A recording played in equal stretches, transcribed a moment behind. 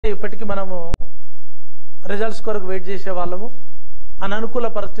ఇప్పటికీ మనము రిజల్ట్స్ కొరకు వెయిట్ చేసే వాళ్ళము. అననుకూల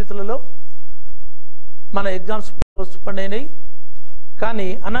పరిస్థితులలో మన ఎగ్జామ్స్ పోస్ట్పోన్ అయినాయి. కానీ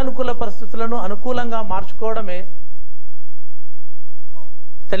అననుకూల పరిస్థితులను అనుకూలంగా మార్చుకోవడమే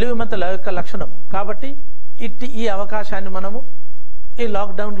తెలివిమంతుల యొక్క లక్షణం. కాబట్టి ఈ అవకాశాన్ని మనము ఈ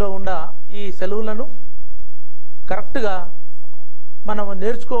లాక్డౌన్లో ఉన్న ఈ సెలవులను కరెక్ట్గా మనము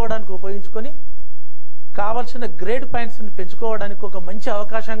నేర్చుకోవడానికి ఉపయోగించుకొని కావాల్సిన గ్రేడ్ పాయింట్స్ని పెంచుకోవడానికి ఒక మంచి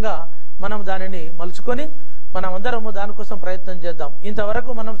అవకాశంగా మనం దానిని మలుచుకొని మనం అందరము దానికోసం ప్రయత్నం చేద్దాం.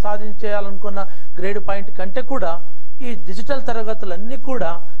 ఇంతవరకు మనం సాధించేయాలనుకున్న గ్రేడ్ పాయింట్ కంటే కూడా ఈ డిజిటల్ తరగతులన్నీ కూడా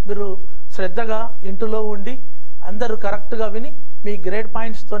మీరు శ్రద్ధగా ఇంటిలో ఉండి అందరూ కరెక్ట్గా విని మీ గ్రేడ్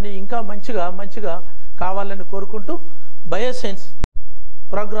పాయింట్స్తోని ఇంకా మంచిగా కావాలని కోరుకుంటూ బయోసైన్స్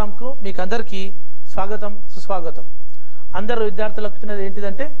ప్రోగ్రాంకు మీకు అందరికీ స్వాగతం సుస్వాగతం. అందరూ విద్యార్థులకు వచ్చినది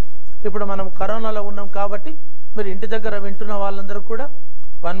ఏంటిదంటే, ఇప్పుడు మనం కరోనాలో ఉన్నాం కాబట్టి మీరు ఇంటి దగ్గర వింటున్న వాళ్ళందరూ కూడా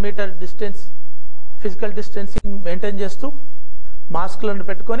 1 metre distance physical distancing maintain చేస్తూ మాస్కులను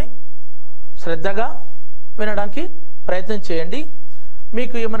పెట్టుకొని శ్రద్ధగా వినడానికి ప్రయత్నం చేయండి.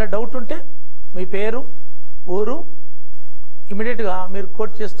 మీకు ఏమైనా డౌట్ ఉంటే మీ పేరు ఊరు ఇమీడియట్గా మీరు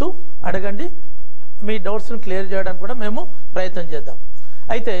కోట్ చేస్తూ అడగండి. మీ డౌట్స్ని క్లియర్ చేయడానికి కూడా మేము ప్రయత్నం చేద్దాం.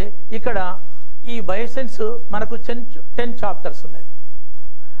 అయితే ఇక్కడ ఈ బయోసైన్స్ మనకు 10 చాప్టర్స్ ఉన్నాయి.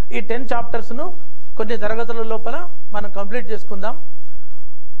 ఈ 10 చాప్టర్స్ను కొన్ని తరగతుల లోపల మనం కంప్లీట్ చేసుకుందాం.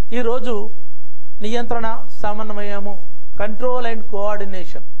 ఈరోజు నియంత్రణ సమన్వయము కంట్రోల్ అండ్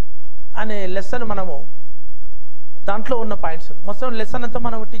కోఆర్డినేషన్ అనే లెసన్ మనము దాంట్లో ఉన్న పాయింట్స్ మొత్తం లెసన్ అంతా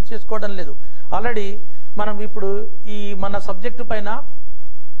మనం టీచ్ చేసుకోవడం లేదు. ఆల్రెడీ మనం ఇప్పుడు ఈ మన సబ్జెక్టు పైన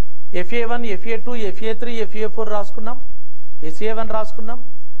FA1, FA2, FA3, FA4 రాసుకున్నాం, SA1 రాసుకున్నాం,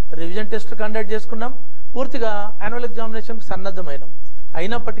 రివిజన్ టెస్ట్ కండక్ట్ చేసుకున్నాం, పూర్తిగా యాన్యువల్ ఎగ్జామినేషన్కి సన్నద్ధమైనాం.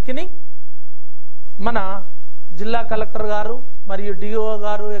 అయినప్పటికీ మన జిల్లా కలెక్టర్ గారు మరియు డిఓ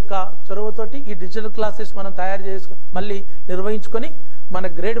గారు యొక్క చొరవతోటి ఈ డిజిటల్ క్లాసెస్ మనం తయారు చేసుకుని మళ్ళీ నిర్వహించుకొని మన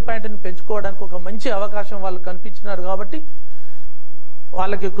గ్రేడ్ పాయింట్ని పెంచుకోవడానికి ఒక మంచి అవకాశం వాళ్ళు కనిపించినారు. కాబట్టి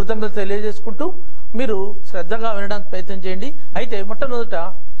వాళ్ళకి కృతజ్ఞత తెలియజేసుకుంటూ మీరు శ్రద్ధగా వినడానికి ప్రయత్నం చేయండి. అయితే మొట్టమొదట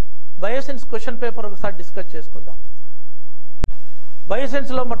బయోసైన్స్ క్వశ్చన్ పేపర్ ఒకసారి డిస్కస్ చేసుకుందాం.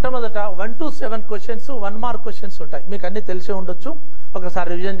 బయోసైన్స్ లో మొట్టమొదట 1 to 7 క్వశ్చన్స్ 1 మార్క్ క్వశ్చన్స్ ఉంటాయి. మీకు అన్ని తెలిసే ఉండొచ్చు. ఒకసారి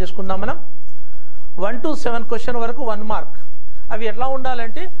రివిజన్ చేసుకుందాం. మనం 1 to 7 క్వశ్చన్ వరకు 1 మార్క్. అవి ఎట్లా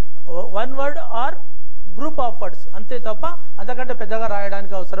ఉండాలంటే 1 word or group of words అంతే తప్ప అంతకంటే పెద్దగా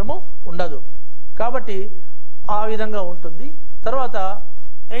రాయడానికి అవసరము ఉండదు. కాబట్టి ఆ విధంగా ఉంటుంది. తర్వాత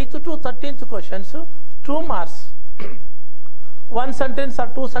 8th to 13th questions 2 marks 1 sentence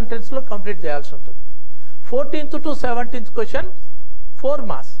or 2 sentence లో కంప్లీట్ చేయాల్సి ఉంటుంది. 14th to 17th question 4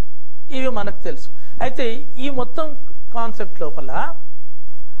 marks. ఇవి మనకు తెలుసు. అయితే ఈ మొత్తం కాన్సెప్ట్ లోపల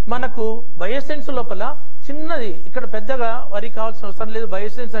మనకు బయోసైన్స్ లోపల చిన్నది, ఇక్కడ పెద్దగా వరి కావాల్సిన అవసరం లేదు.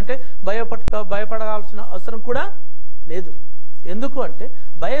 బయోసైన్స్ అంటే భయపడాల్సిన అవసరం కూడా లేదు. ఎందుకు అంటే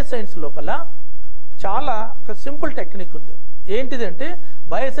బయోసైన్స్ లోపల చాలా ఒక సింపుల్ టెక్నిక్ ఉంది. ఏంటిదంటే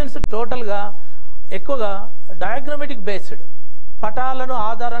బయోసైన్స్ టోటల్గా ఎక్కువగా డయాగ్రామెటిక్ బేస్డ్ పటాలను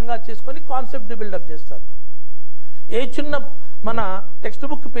ఆధారంగా చేసుకొని కాన్సెప్ట్ బిల్డప్ చేస్తారు. ఏ చిన్న మన టెక్స్ట్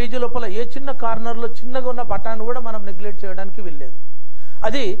బుక్ పేజీ లోపల ఏ చిన్న కార్నర్లో చిన్నగా ఉన్న పటాన్ని కూడా మనం నెగ్లెక్ట్ చేయడానికి వీల్లేదు.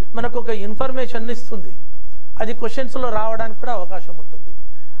 అది మనకు ఒక ఇన్ఫర్మేషన్ ఇస్తుంది. అది క్వశ్చన్స్లో రావడానికి కూడా అవకాశం ఉంటుంది.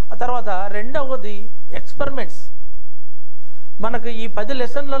 ఆ తర్వాత రెండవది ఎక్స్పెరిమెంట్స్. మనకు ఈ 10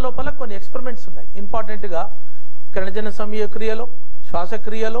 లెసన్ల లోపల కొన్ని ఎక్స్పెరిమెంట్స్ ఉన్నాయి. ఇంపార్టెంట్గా కణజన సమయ క్రియలో,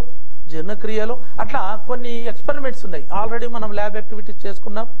 శ్వాసక్రియలో, జీర్ణక్రియలో అట్లా కొన్ని ఎక్స్పెరిమెంట్స్ ఉన్నాయి. ఆల్రెడీ మనం ల్యాబ్ యాక్టివిటీస్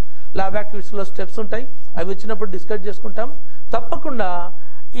చేసుకున్నాం. ల్యాబ్ యాక్టివిటీస్లో స్టెప్స్ ఉంటాయి. అవి వచ్చినప్పుడు డిస్కస్ చేసుకుంటాం. తప్పకుండా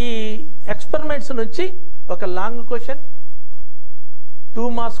ఈ ఎక్స్పెరిమెంట్స్ నుంచి ఒక long question 2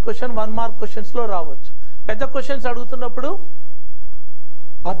 marks question 1 mark క్వశ్చన్స్లో రావచ్చు. పెద్ద క్వశ్చన్స్ అడుగుతున్నప్పుడు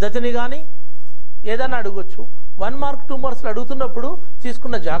పద్ధతిని కానీ ఏదైనా అడగొచ్చు. 1 మార్క్ 2 మార్క్స్లు అడుగుతున్నప్పుడు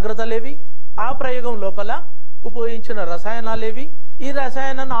తీసుకున్న జాగ్రత్తలేవి, ఆ ప్రయోగం లోపల ఉపయోగించిన రసాయనాలేవి, ఈ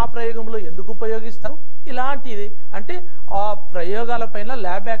రసాయనాన్ని ఆ ప్రయోగంలో ఎందుకు ఉపయోగిస్తారు, ఇలాంటిది అంటే ఆ ప్రయోగాల పైన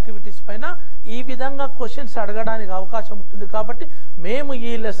ల్యాబ్ యాక్టివిటీస్ పైన ఈ విధంగా క్వశ్చన్స్ అడగడానికి అవకాశం ఉంటుంది. కాబట్టి మేము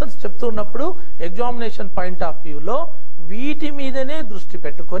ఈ లెసన్స్ చెప్తున్నప్పుడు ఎగ్జామినేషన్ పాయింట్ ఆఫ్ వ్యూలో వీటి మీదనే దృష్టి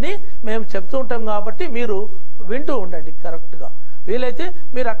పెట్టుకొని మేము చెప్తూ ఉంటాం. కాబట్టి మీరు వింటూ ఉండండి కరెక్ట్గా. వీలైతే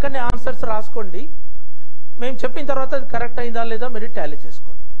మీరు అక్కడనే ఆన్సర్స్ రాసుకోండి. మేము చెప్పిన తర్వాత అది కరెక్ట్ అయిందా లేదా మీరు టాలీ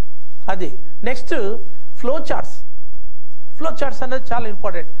చేసుకోండి. అది next flow charts. Flow charts అనేది చాలా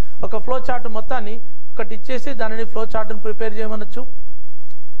ఇంపార్టెంట్. ఒక ఫ్లో చార్ట్ మొత్తాన్ని ఒకటి ఇచ్చేసి దానిని ఫ్లో చార్ట్ని ప్రిపేర్ చేయమనొచ్చు.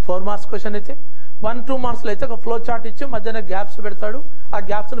 4 మార్క్స్ క్వశ్చన్ అయితే 1, 2 మార్క్స్లో అయితే ఒక ఫ్లో చార్ట్ ఇచ్చి మధ్యన గ్యాప్స్ పెడతాడు. ఆ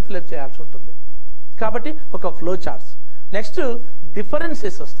గ్యాప్స్ను ఫిల్అప్ చేయాల్సి ఉంటుంది. కాబట్టి ఒక ఫ్లో చార్ట్స్. నెక్స్ట్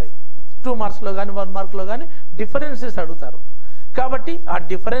డిఫరెన్సెస్ వస్తాయి. 2 మార్క్స్లో కానీ 1 మార్క్లో కానీ డిఫరెన్సెస్ అడుగుతారు. కాబట్టి ఆ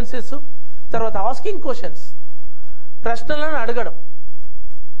డిఫరెన్సెస్, తర్వాత ఆస్కింగ్ క్వశ్చన్స్, ప్రశ్నలను అడగడం,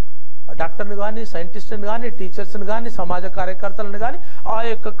 డాక్టర్ని కానీ, సైంటిస్ట్ని కానీ, టీచర్స్ని కానీ, సమాజ కార్యకర్తలను కానీ ఆ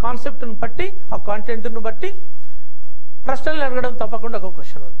యొక్క కాన్సెప్ట్ని బట్టి, ఆ కాంటెంట్ను బట్టి ప్రశ్నలు అడగడం తప్పకుండా ఒక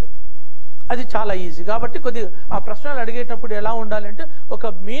క్వశ్చన్ ఉంటుంది. అది చాలా ఈజీ. కాబట్టి కొద్దిగా ఆ ప్రశ్నలు అడిగేటప్పుడు ఎలా ఉండాలంటే ఒక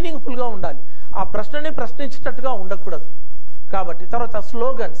మీనింగ్ఫుల్గా ఉండాలి, ఆ ప్రశ్నని ప్రశ్నించేటట్టుగా ఉండకూడదు. కాబట్టి తర్వాత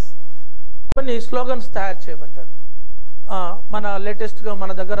స్లోగన్స్, కొన్ని స్లోగన్స్ తయారు చేయమంటాడు. మన లేటెస్ట్గా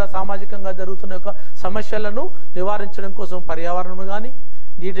మన దగ్గర సామాజికంగా జరుగుతున్న యొక్క సమస్యలను నివారించడం కోసం పర్యావరణం కానీ,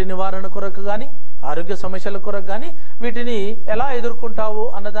 నీటి నివారణ కొరకు కానీ, ఆరోగ్య సమస్యల కొరకు కానీ వీటిని ఎలా ఎదుర్కొంటావు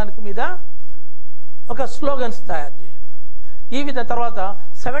అన్నదానికి మీద ఒక స్లోగన్స్ తయారు చేయాలి. ఈ విధంగా తర్వాత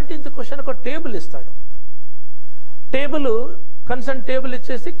 17th క్వశ్చన్ ఒక టేబుల్ ఇస్తాడు. కన్సర్న్ టేబుల్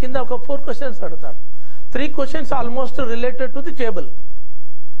ఇచ్చేసి కింద ఒక 4 క్వశ్చన్స్ అడుగుతాడు. 3 questions almost related to the table,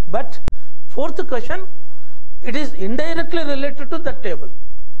 but 4th question it is indirectly related to that table.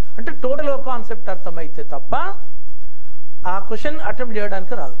 అంటే టోటల్ కాన్సెప్ట్ అర్థమైతే తప్ప ఆ క్వశ్చన్ అటెంప్ట్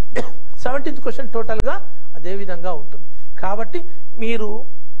చేయడానికి రాదు. 17th క్వశ్చన్ టోటల్గా అదే విధంగా ఉంటుంది. కాబట్టి మీరు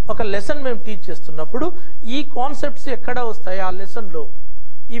ఒక లెసన్ మేము టీచ్ చేస్తున్నప్పుడు ఈ కాన్సెప్ట్స్ ఎక్కడ వస్తాయి ఆ లెసన్లో,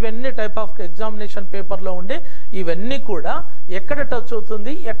 ఇవన్నీ టైప్ ఆఫ్ ఎగ్జామినేషన్ పేపర్లో ఉండే ఇవన్నీ కూడా ఎక్కడ టచ్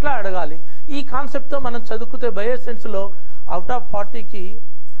అవుతుంది, ఎట్లా అడగాలి, ఈ కాన్సెప్ట్తో మనం చదువుకుతే బయోసెన్స్లో అవుట్ ఆఫ్ 40కి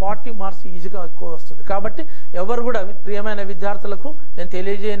 40 మార్క్స్ ఈజీగా ఎక్కువ వస్తుంది. కాబట్టి ఎవరు కూడా ప్రియమైన విద్యార్థులకు నేను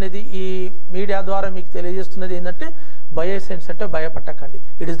తెలియజేయనిది, ఈ మీడియా ద్వారా మీకు తెలియజేస్తున్నది ఏంటంటే బయోసెన్స్ అంటే భయపడకండి.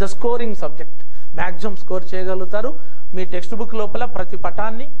 It is the scoring subject. Maximum score చేయగలుగుతారు. మీ టెక్స్ట్ బుక్ లోపల ప్రతి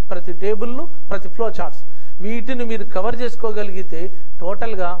పటాన్ని, ప్రతి టేబుల్ను, ప్రతి ఫ్లో చార్ట్స్ వీటిని మీరు కవర్ చేసుకోగలిగితే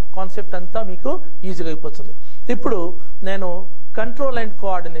టోటల్గా కాన్సెప్ట్ అంతా మీకు ఈజీగా అయిపోతుంది. ఇప్పుడు నేను కంట్రోల్ అండ్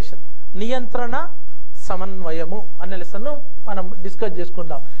కోఆర్డినేషన్, నియంత్రణ సమన్వయము అనే లెసన్ను మనం డిస్కస్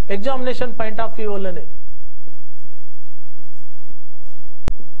చేసుకుందాం. ఎగ్జామినేషన్ పాయింట్ ఆఫ్ వ్యూలోనే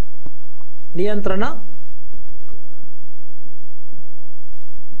నియంత్రణ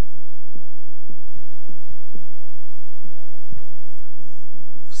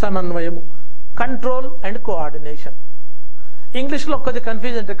సమన్వయము, కంట్రోల్ అండ్ కోఆర్డినేషన్. ఇంగ్లీష్లో కొద్దిగా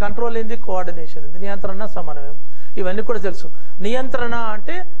కన్ఫ్యూజ్ అంటే కంట్రోల్ ఏంది, కోఆర్డినేషన్ ఏంది, నియంత్రణ సమన్వయం ఇవన్నీ కూడా తెలుసు. నియంత్రణ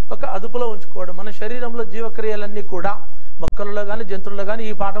అంటే ఒక అదుపులో ఉంచుకోవడం. మన శరీరంలో జీవక్రియలన్నీ కూడా మొక్కలలో కానీ జంతువులలో కానీ,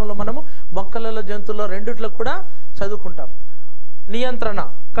 ఈ పాఠంలో మనము మొక్కలలో జంతువుల్లో రెండిట్లో కూడా చదువుకుంటాం. నియంత్రణ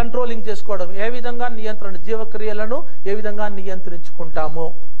కంట్రోలింగ్ చేసుకోవడం, ఏ విధంగా నియంత్రణ జీవక్రియలను ఏ విధంగా నియంత్రించుకుంటాము.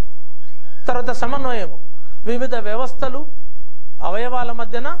 తర్వాత సమన్వయము, వివిధ వ్యవస్థలు అవయవాల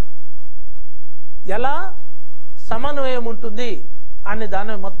మధ్యన ఎలా సమన్వయం ఉంటుంది అనే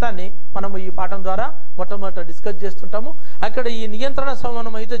దాని మొత్తాన్ని మనము ఈ పాఠం ద్వారా మొట్టమొదట డిస్కస్ చేస్తుంటాము. అక్కడ ఈ నియంత్రణ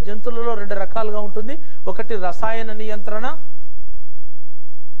సమన్వయం అయితే జంతువులలో 2 రకాలుగా ఉంటుంది. ఒకటి రసాయన నియంత్రణ,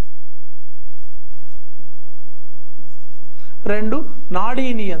 రెండు నాడీ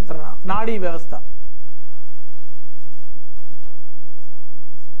నియంత్రణ, నాడీ వ్యవస్థ.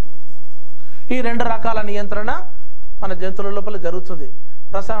 ఈ 2 రకాల నియంత్రణ మన జంతువుల లోపల జరుగుతుంది.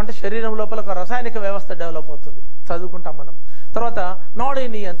 అంటే శరీరం లోపల ఒక రసాయనిక వ్యవస్థ డెవలప్ అవుతుంది, చదువుకుంటాం మనం. తర్వాత నాడీ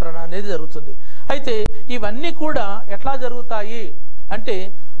నియంత్రణ అనేది జరుగుతుంది. అయితే ఇవన్నీ కూడా ఎట్లా జరుగుతాయి అంటే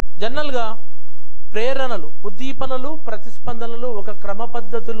జనరల్గా ప్రేరణలు, ఉద్దీపనలు, ప్రతిస్పందనలు ఒక క్రమ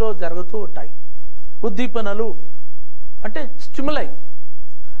పద్ధతిలో జరుగుతూ ఉంటాయి. ఉద్దీపనలు అంటే స్టిములై,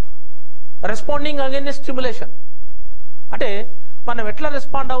 రెస్పాండింగ్ అగైన్ స్టిమ్యులేషన్. అంటే మనం ఎట్లా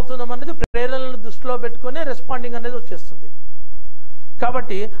రెస్పాండ్ అవుతున్నాం అనేది ప్రేరణలను దృష్టిలో పెట్టుకునే రెస్పాండింగ్ అనేది వచ్చేస్తుంది.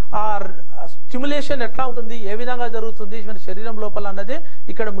 కాబట్టి ఆ స్టిమ్యులేషన్ ఎట్లా ఉంటుంది, ఏ విధంగా జరుగుతుంది మన శరీరం లోపల అన్నదే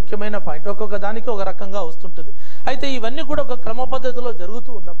ఇక్కడ ముఖ్యమైన పాయింట్. ఒక్కొక్క దానికి ఒక రకంగా వస్తుంటుంది. అయితే ఇవన్నీ కూడా ఒక క్రమ పద్ధతిలో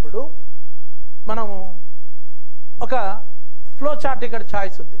జరుగుతూ ఉన్నప్పుడు మనము ఒక ఫ్లో చార్ట్ ఇక్కడ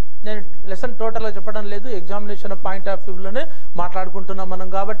ఛాయిస్ ఉంది. నేను లెసన్ టోటల్గా చెప్పడం లేదు, ఎగ్జామినేషన్ పాయింట్ ఆఫ్ వ్యూలోనే మాట్లాడుకుంటున్నాం మనం.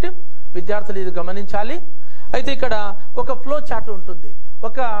 కాబట్టి విద్యార్థులు ఇది గమనించాలి. అయితే ఇక్కడ ఒక ఫ్లో చార్ట్ ఉంటుంది.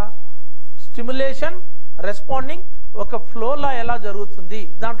 ఒక స్టిమ్యులేషన్, రెస్పాండింగ్ ఒక ఫ్లోలా ఎలా జరుగుతుంది,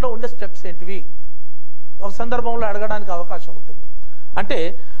 దాంట్లో ఉండే స్టెప్స్ ఏంటివి ఒక సందర్భంలో అడగడానికి అవకాశం ఉంటుంది. అంటే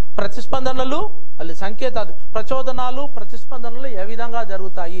ప్రతిస్పందనలు, సంకేతాలు, ప్రచోదనాలు, ప్రతిస్పందనలు ఏ విధంగా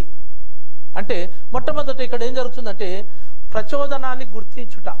జరుగుతాయి అంటే మొట్టమొదట ఇక్కడ ఏం జరుగుతుందంటే ప్రచోదనాన్ని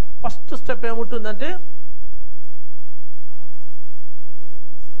గుర్తించుట. ఫస్ట్ స్టెప్ ఏముంటుందంటే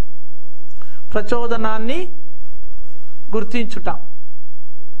ప్రచోదనాన్ని గుర్తించుట.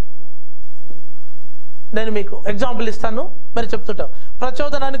 నేను మీకు ఎగ్జాంపుల్ ఇస్తాను, మరి చెప్తుంటాం.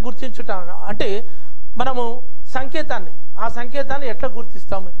 ప్రచోదనాన్ని గుర్తించుట అంటే మనము సంకేతాన్ని, ఆ సంకేతాన్ని ఎట్లా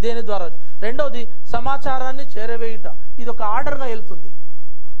గుర్తిస్తాము, దేని ద్వారా. రెండవది సమాచారాన్ని చేరవేయుట. ఇది ఒక ఆర్డర్గా వెళ్తుంది.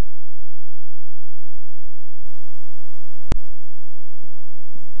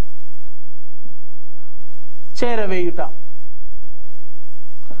 చేరవేయుట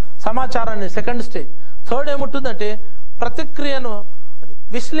సమాచారాన్ని సెకండ్ స్టేజ్. థర్డ్ ఏముంటుందంటే ప్రతిక్రియను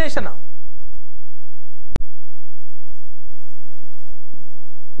విశ్లేషణ.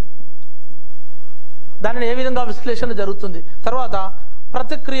 దానిని ఏ విధంగా విశ్లేషణ జరుగుతుంది. తర్వాత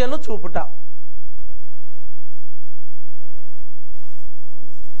ప్రతిక్రియను చూపుట.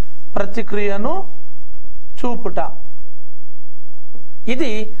 ప్రతిక్రియను చూపుట ఇది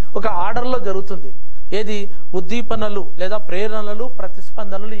ఒక ఆర్డర్లో జరుగుతుంది. ఏది ఉద్దీపనలు లేదా ప్రేరణలు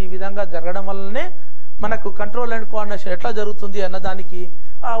ప్రతిస్పందనలు ఈ విధంగా జరగడం వల్లనే మనకు కంట్రోల్ అండ్ కోఆర్డినేషన్ ఎట్లా జరుగుతుంది అన్నదానికి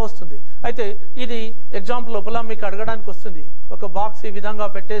వస్తుంది. అయితే ఇది ఎగ్జాంపుల్ లోపల మీకు అడగడానికి వస్తుంది. ఒక బాక్స్ ఈ విధంగా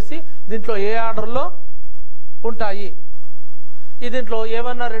పెట్టేసి దీంట్లో ఏ ఆర్డర్లో ఉంటాయి, ఈ దీంట్లో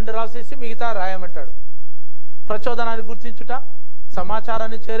ఏమన్నా 2 రాసేసి మిగతా రాయమంటాడు. ప్రచోదనాన్ని గుర్తించుట,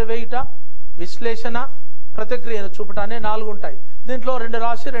 సమాచారాన్ని చేరవేయుట, విశ్లేషణ, ప్రతిక్రియను చూపుట అనే 4 ఉంటాయి. దీంట్లో 2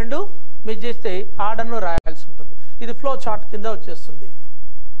 రాసి 2 మిస్ చేస్తే ఆర్డర్ను రాయాల్సి ఉంటుంది. ఇది ఫ్లో చార్ట్ కింద వచ్చేస్తుంది.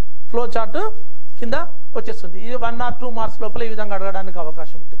 ఫ్లో చార్ట్ కింద వచ్చేస్తుంది. ఇది 1 or 2 మార్క్స్ లోపల ఈ విధంగా అడగడానికి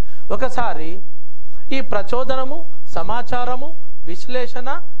అవకాశం ఉంటుంది. ఒకసారి ఈ ప్రచోదనము, సమాచారము, విశ్లేషణ,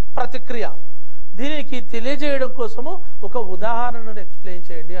 ప్రతిక్రియ దీనికి తెలియజేయడం కోసము ఒక ఉదాహరణను ఎక్స్ప్లెయిన్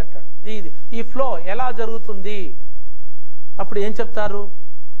చేయండి అంటాడు. ఈ ఫ్లో ఎలా జరుగుతుంది అప్పుడు ఏం చెప్తారు?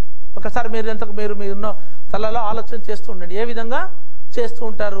 ఒకసారి మీరు మీరున్న తలలో ఆలోచన చేస్తూ ఉండండి. ఏ విధంగా చేస్తూ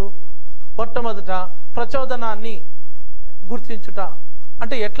ఉంటారు? మొట్టమొదట ప్రచోదనాన్ని గుర్తించుట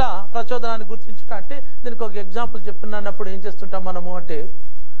అంటే ఎట్లా ప్రచోదనాన్ని గుర్తించుట అంటే దీనికి ఒక ఎగ్జాంపుల్ చెప్పినప్పుడు ఏం చేస్తుంటాం మనము అంటే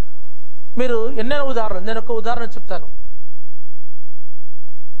మీరు ఎన్నెన్నో ఉదాహరణలు, నేను ఒక ఉదాహరణ చెప్తాను.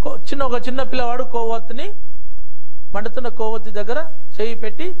 ఒక చిన్న పిల్లవాడు కొవ్వొత్తిని మండుతున్న కొవ్వొత్తి దగ్గర చేయి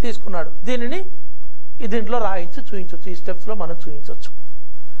పెట్టి తీసుకున్నాడు. దీనిని దీంట్లో రాయించి చూయించవచ్చు. ఈ స్టెప్స్ లో మనం చూయించవచ్చు.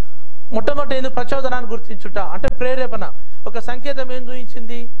 మొట్టమొదటి ఏంది? ప్రచోదనాన్ని గుర్తించుట అంటే ప్రేరేపణ. ఒక సంకేతం ఏం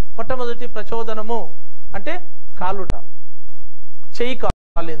చూయించింది? మొట్టమొదటి ప్రచోదనము అంటే కాలుట, చెయ్యి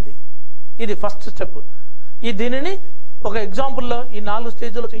కాలింది. ఇది ఫస్ట్ స్టెప్. దీనిని ఒక ఎగ్జాంపుల్లో ఈ 4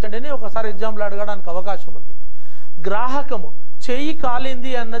 స్టేజ్లో చూపించండి అని ఒకసారి ఎగ్జాంపుల్ అడగడానికి అవకాశం ఉంది. గ్రాహకము చెయ్యి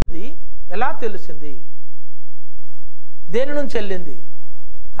కాలింది అన్నది ఎలా తెలిసింది? దేని నుంచి వెళ్ళింది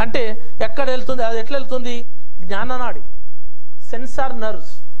అంటే ఎక్కడ వెళ్తుంది? అది ఎట్లా వెళ్తుంది? జ్ఞాననాడి, సెన్సార్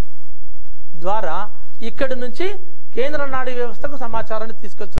నర్వ్స్ ద్వారా ఇక్కడి నుంచి కేంద్ర నాడీ వ్యవస్థకు సమాచారాన్ని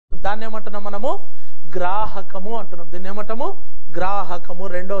తీసుకెళ్తుంది. దాన్ని ఏమంటున్నాం మనము? గ్రాహకము అంటున్నాం. దీన్ని ఏమంటాము? గ్రాహకము.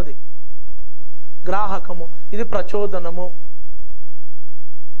 రెండవది గ్రాహకము. ఇది ప్రచోదనము.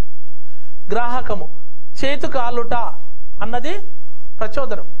 గ్రాహకము చేతు కాలుట అన్నది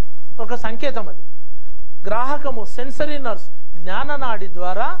ప్రచోదనం, ఒక సంకేతం. అది గ్రాహకము సెన్సరీ నర్వ్స్ జ్ఞాననాడి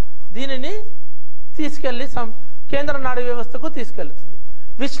ద్వారా దీనిని తీసుకెళ్లి కేంద్ర నాడీ వ్యవస్థకు తీసుకెళ్తుంది.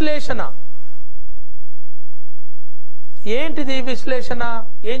 విశ్లేషణ ఏంటిది? విశ్లేషణ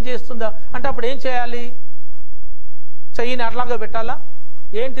ఏం చేస్తుందా అంటే అప్పుడు ఏం చేయాలి? చెయ్యిని అట్లాగా పెట్టాలా?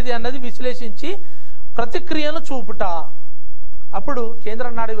 ఏంటిది అన్నది విశ్లేషించి ప్రతిక్రియను చూపుట. అప్పుడు కేంద్ర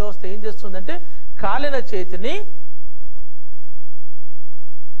నాడీ వ్యవస్థ ఏం చేస్తుందంటే కాలిన చేతిని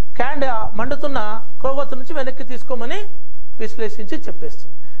మండుతున్న కొవ్వొత్తు నుంచి వెనక్కి తీసుకోమని విశ్లేషించి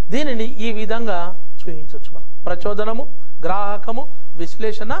చెప్పేస్తుంది. దీనిని ఈ విధంగా చూపించవచ్చు మనం. ప్రచోదనము, గ్రాహకము,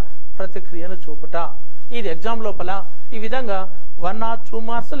 విశ్లేషణ, ప్రతిక్రియను చూపుట. ఇది ఎగ్జామ్ లోపల ఈ విధంగా 1 or 2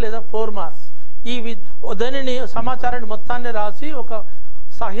 మార్క్స్ లేదా 4 మార్క్స్ దానిని సమాచారాన్ని మొత్తాన్ని రాసి ఒక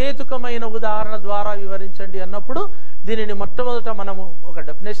సహేతుకమైన ఉదాహరణ ద్వారా వివరించండి అన్నప్పుడు దీనిని మొట్టమొదట మనము ఒక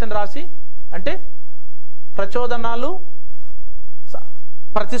డెఫినేషన్ రాసి అంటే ప్రచోదనాలు,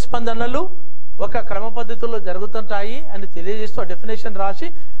 ప్రతిస్పందనలు ఒక క్రమ పద్ధతిలో జరుగుతుంటాయి అని తెలియజేస్తూ డెఫినేషన్ రాసి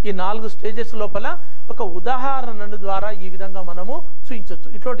ఈ 4 స్టేజెస్ లోపల ఒక ఉదాహరణను ద్వారా ఈ విధంగా మనము చూపించవచ్చు.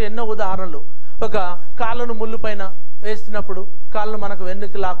 ఇటువంటి ఎన్నో ఉదాహరణలు. ఒక కాళ్ళను ముళ్ళు పైన వేస్తున్నప్పుడు కాళ్ళను మనకు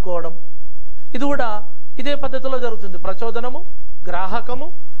వెన్నుకి లాక్కోవడం, ఇది కూడా ఇదే పద్ధతిలో జరుగుతుంది. ప్రచోదనము, గ్రాహకము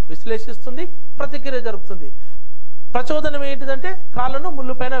విశ్లేషిస్తుంది, ప్రతిక్రియ జరుగుతుంది. ప్రచోదనం ఏంటిదంటే కాళ్ళను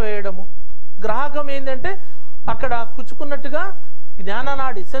ముళ్ళు పైన వేయడము. గ్రాహకం ఏంటంటే అక్కడ కుచ్చుకున్నట్టుగా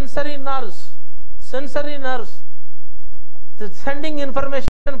జ్ఞాననాడి sensory nerves sending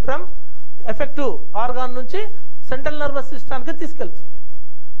information from effective organ నుంచి సెంట్రల్ నర్వస్ సిస్టానికి తీసుకెళ్తుంది.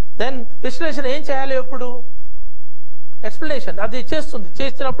 దెన్ విశ్లేషణ ఏం చేయాలి? ఎప్పుడు ఎక్స్ప్లెనేషన్ అది చేస్తుంది.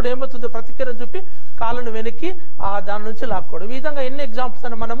 చేసినప్పుడు ఏమవుతుంది? ప్రతిక్రియ చూపి కాళ్ళను వెనక్కి దాని నుంచి లాక్కోవడం. ఈ విధంగా ఎన్ని ఎగ్జాంపుల్స్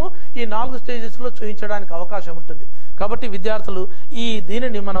అని మనము ఈ 4 స్టేజెస్ లో చూపించడానికి అవకాశం ఉంటుంది. కాబట్టి విద్యార్థులు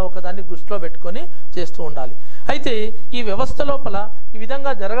దీనిని మనం ఒకదాన్ని దృష్టిలో పెట్టుకొని చేస్తూ ఉండాలి. అయితే ఈ వ్యవస్థ లోపల ఈ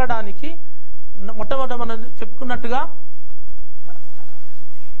విధంగా జరగడానికి మొట్టమొదట మనం చెప్పుకున్నట్టుగా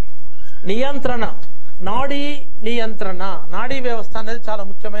నియంత్రణ, నాడీ నియంత్రణ, నాడీ వ్యవస్థ అనేది చాలా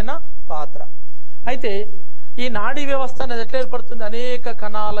ముఖ్యమైన పాత్ర. అయితే ఈ నాడీ వ్యవస్థ అనేది ఎట్లా ఏర్పడుతుంది? అనేక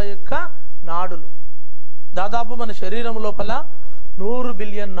కణాల యొక్క నాడులు. దాదాపు మన శరీరం లోపల 100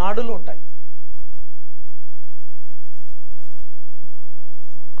 బిలియన్ నాడులు ఉంటాయి.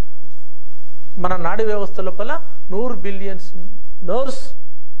 మన నాడీ వ్యవస్థ లోపల 100 బిలియన్స్ నర్వ్స్,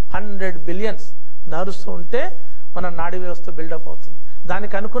 100 బిలియన్స్ నర్వ్స్ ఉంటే మన నాడీ వ్యవస్థ బిల్డప్ అవుతుంది.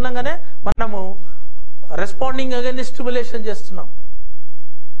 దానికి అనుగుణంగానే మనము రెస్పాండింగ్ అగైన్ స్టిమ్యులేషన్ చేస్తున్నాం,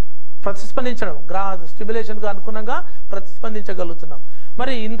 ప్రతిస్పందించడం, స్టిమ్యులేషన్కు అనుగుణంగా ప్రతిస్పందించగలుగుతున్నాం.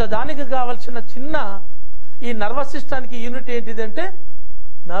 మరి ఇంత దానికి కావాల్సిన చిన్న ఈ నర్వస్ సిస్టానికి యూనిట్ ఏంటిది అంటే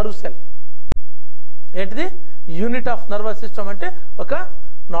నర్వ్ సెల్. ఏంటిది? యూనిట్ ఆఫ్ నర్వస్ సిస్టమ్ అంటే ఒక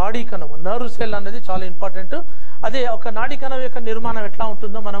నాడీ కణం. నర్వ్ సెల్ అనేది చాలా ఇంపార్టెంట్. అదే ఒక నాడీ కణం యొక్క నిర్మాణం ఎట్లా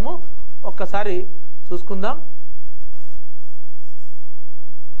ఉంటుందో మనము ఒక్కసారి చూసుకుందాం.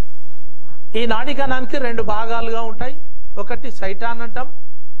 ఈ నాడీ కణానికి 2 భాగాలుగా ఉంటాయి. ఒకటి సైటాన్ అంటాం,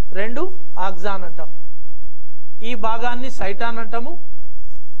 2 ఆక్సాన్ అంటాం. ఈ భాగాన్ని సైటాన్ అంటాము.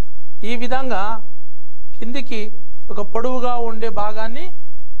 ఈ విధంగా కిందికి ఒక పొడవుగా ఉండే భాగాన్ని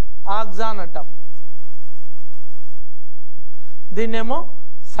ఆక్సాన్ అంటాం. దీన్నేమో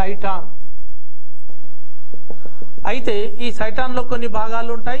సైటాన్. అయితే ఈ సైటాన్ లో కొన్ని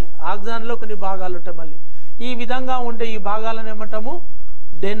భాగాలు ఉంటాయి, ఆక్సాన్ లో కొన్ని భాగాలు ఉంటాయి. మళ్ళీ ఈ విధంగా ఉండే ఈ భాగాలను ఏమంటాము?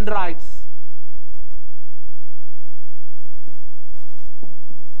 డెండ్రాయిడ్స్.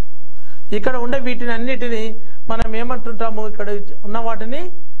 ఇక్కడ ఉండే వీటిని అన్నిటిని మనం ఏమంటుంటాము? ఇక్కడ ఉన్న వాటిని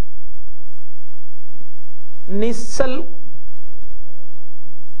నిస్సల్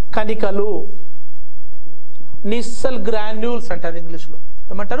కణికలు, నిస్సల్ గ్రాన్యూల్స్ అంటారు ఇంగ్లీష్లో.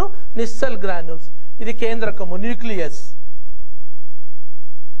 ఏమంటారు? Nissl granules. ఇది కేంద్రకము, న్యూక్లియస్.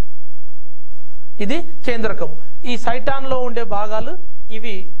 ఇది కేంద్రకము. ఈ సైటాన్ లో ఉండే భాగాలు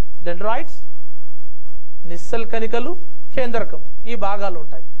ఇవి డెండ్రాయిడ్స్, నిస్సల్ కణికలు, కేంద్రకం. ఈ భాగాలు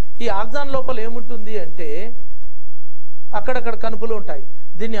ఉంటాయి. ఈ ఆక్సాన్ లోపల ఏముంటుంది అంటే అక్కడక్కడ కణుపులు ఉంటాయి.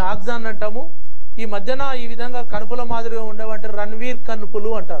 దీన్ని ఆక్సాన్ అంటాము. ఈ మధ్యన ఈ విధంగా కణుపుల మాదిరిగా ఉండేవంటే రణ్వీర్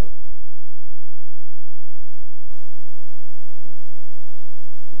కణుపులు అంటారు.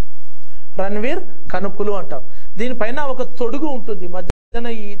 రణ్వీర్ కణుపులు అంటాం. దీనిపైన ఒక తొడుగు ఉంటుంది. మధ్యన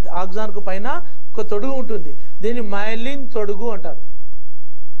ఈ ఆక్సాన్ కు పైన ఒక తొడుగు ఉంటుంది. దీన్ని మైలిన్ తొడుగు అంటారు.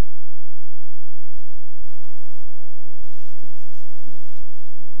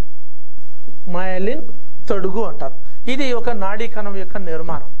 మైలిన్ తొడుగు అంటారు. ఇది ఒక నాడీ కణం యొక్క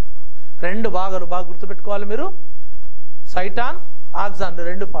నిర్మాణం. 2 భాగాలు బాగా గుర్తుపెట్టుకోవాలి మీరు. సైటాన్, ఆక్సాన్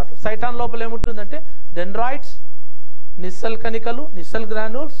 2 పార్ట్లు. సైటాన్ లోపల ఏముంటుందంటే డెండ్రాయిడ్స్, నిస్సల్ కణికలు, నిస్సల్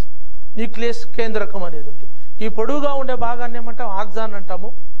గ్రాన్యూల్స్, న్యూక్లియస్, కేంద్రకం అనేది ఉంటుంది. ఈ పొడవుగా ఉండే భాగాన్ని ఏమంటాం? ఆక్సాన్ అంటాము.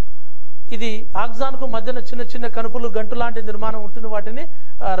 ఇది ఆక్సాన్ కు మధ్యన చిన్న చిన్న కణుపులు, గంటు లాంటి నిర్మాణం ఉంటుంది. వాటిని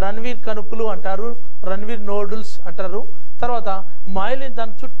రణ్వీర్ కణుపులు అంటారు, రణ్వీర్ నోడుల్స్ అంటారు. తర్వాత మైలిన్,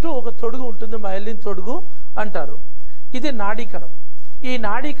 దాని చుట్టూ ఒక తొడుగు ఉంటుంది, మైలిన్ తొడుగు అంటారు. ఇది నాడీ కణం. ఈ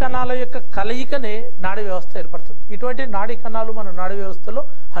నాడీ కణాల యొక్క కలయికనే నాడీ వ్యవస్థ ఏర్పడుతుంది. ఇటువంటి నాడీ కణాలు మన నాడీ వ్యవస్థలో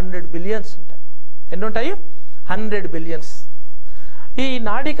 100 బిలియన్స్ ఉంటాయి. ఎన్ని ఉంటాయి? 100 బిలియన్స్. ఈ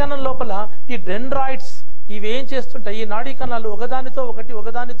నాడీ కణం లోపల ఈ డెండ్రాయిడ్స్ ఇవేం చేస్తుంటాయి? ఈ నాడీ కణాలు ఒకదానితో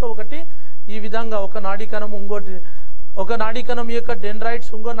ఒకటి ఈ విధంగా ఒక నాడీ కణం ఇంకోటి, ఒక నాడీ కణం యొక్క డెండ్రాయిడ్స్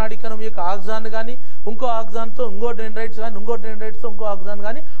ఇంకో నాడీ కణం యొక్క ఆక్సాన్ కానీ, ఇంకో ఆక్సాన్ తో ఇంకో డెండ్రాయిడ్స్ కానీ, ఇంకో డెండ్రాయిడ్స్ తో ఇంకో ఆక్సాన్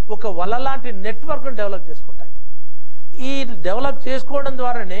కానీ ఒక వల లాంటి నెట్వర్క్ డెవలప్ చేసుకుంటాయి. ఈ డెవలప్ చేసుకోవడం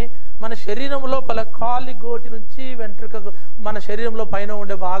ద్వారానే మన శరీరం లోపల కాలి గోటి నుంచి వెంట్రుక మన శరీరంలో పైన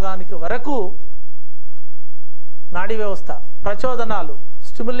ఉండే భాగానికి వరకు నాడీ వ్యవస్థ ప్రచోదనాలు,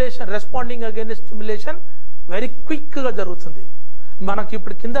 stimulation, responding against stimulation very quick గా జరుగుతుంది. మనకి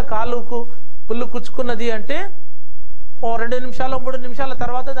ఇప్పుడు కింద కాలుకు పుల్లు కుచ్చుకున్నది అంటే ఓ 2 నిమిషాలు 3 నిమిషాల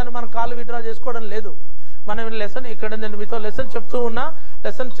తర్వాత దాన్ని మనం కాలు విత్డ్రా చేసుకోవడం లేదు. మనం లెసన్ ఇక్కడ నేను మీతో లెసన్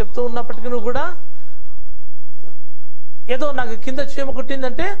చెప్తూ ఉన్నప్పటికీ కూడా ఏదో నాకు కింద చీమ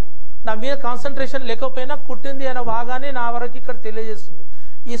కుట్టిందంటే నా మీద కాన్సన్ట్రేషన్ లేకపోయినా కుట్టింది అనే భాగాన్ని నా వరకు ఇక్కడ తెలియజేస్తుంది.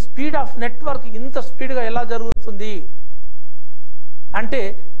 ఈ స్పీడ్ ఆఫ్ నెట్వర్క్ ఇంత స్పీడ్గా ఎలా జరుగుతుంది అంటే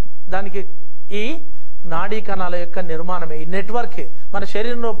దానికి ఈ నాడీ కణాల యొక్క నిర్మాణమే, ఈ నెట్వర్కే. మన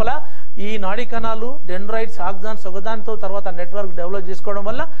శరీరం లోపల ఈ నాడీ కణాలు, డెండ్రాయిడ్స్, ఆక్సాన్స్ ఒకదానితో తర్వాత నెట్వర్క్ డెవలప్ చేసుకోవడం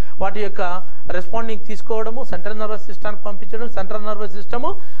వల్ల వాటి యొక్క రెస్పాండింగ్ తీసుకోవడము, సెంట్రల్ నర్వస్ సిస్టానికి పంపించడం, సెంట్రల్ నర్వస్ సిస్టము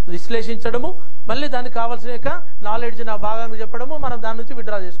విశ్లేషించడము, మళ్ళీ దానికి కావాల్సిన యొక్క నాలెడ్జ్ నా భాగానికి చెప్పడము, మనం దాని నుంచి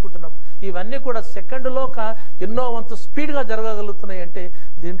విత్డ్రా చేసుకుంటున్నాం. ఇవన్నీ కూడా సెకండ్లో ఎన్నో వంతు స్పీడ్గా జరగగలుగుతున్నాయి. అంటే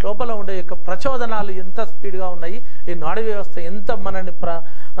దీని లోపల ఉండే యొక్క ప్రచోదనాలు ఎంత స్పీడ్గా ఉన్నాయి, ఈ నాడీ వ్యవస్థ ఎంత మనల్ని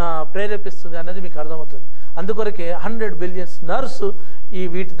ప్రేరేపిస్తుంది అన్నది మీకు అర్థమవుతుంది. అందుకొరకే 100 బిలియన్స్ నర్వ్స్ ఈ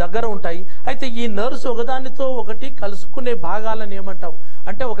వీటి దగ్గర ఉంటాయి. అయితే ఈ నర్వ్స్ ఒకదానితో ఒకటి కలుసుకునే భాగాలను ఏమంటాం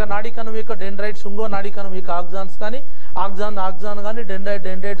అంటే ఒక నాడీ కణం యొక్క డెండ్రైడ్స్ ఇంకో నాడీ కణం యొక్క ఆక్సాన్స్ కానీ, ఆక్సాన్ కానీ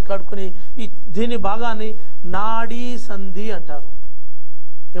డెండ్రైడ్స్ కడుక్కుని దీని భాగాన్ని నాడీ సంధి అంటారు.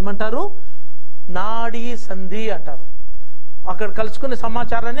 ఏమంటారు? నాడీ సంధి అంటారు. అక్కడ కలుసుకునే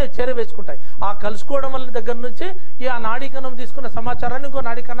సమాచారాన్ని చేరవేసుకుంటాయి. ఆ కలుసుకోవడం వల్ల దగ్గర నుంచి ఆ నాడీకణం తీసుకున్న సమాచారాన్ని ఇంకో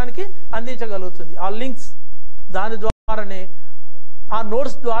నాడీకణానికి అందించగలుగుతుంది. ఆ లింక్స్ దాని ద్వారానే, ఆ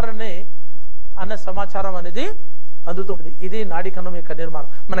నోట్స్ ద్వారానే అన్న సమాచారం అనేది అందుతుంది. ఇది నాడీకణం యొక్క నిర్మాణం.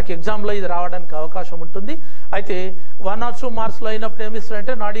 మనకి ఎగ్జామ్లో ఇది రావడానికి అవకాశం ఉంటుంది. అయితే 1 or 2 మార్క్స్లో అయినప్పుడు ఏమి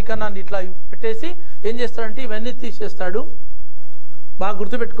ఇస్తాడంటే నాడీకణాన్ని ఇట్లా పెట్టేసి ఏం చేస్తాడంటే ఇవన్నీ తీసేస్తాడు. బాగా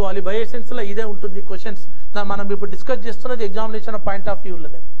గుర్తుపెట్టుకోవాలి, బయోసైన్స్లో ఇదే ఉంటుంది క్వశ్చన్స్. మనం ఇప్పుడు డిస్కస్ చేస్తున్నది ఎగ్జామినేషన్ పాయింట్ ఆఫ్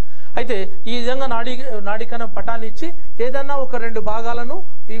వ్యూలోనే. అయితే ఈ విధంగా నాడీకణం పటాన్ని ఇచ్చి ఏదన్నా ఒక 2 భాగాలను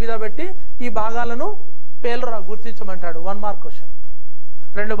ఈ విధంగా పెట్టి ఈ భాగాలను పేర్లు గుర్తించమంటాడు. 1 మార్క్ క్వశ్చన్.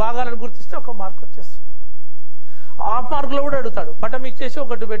 2 భాగాలను గుర్తిస్తే 1 మార్క్ వచ్చేస్తుంది. హాఫ్ మార్కులో కూడా అడుగుతాడు. పటం ఇచ్చేసి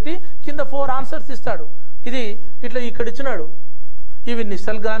ఒకటి పెట్టి కింద 4 ఆన్సర్స్ ఇస్తాడు. ఇది ఇట్లా ఇక్కడ ఇచ్చినాడు, ఇవి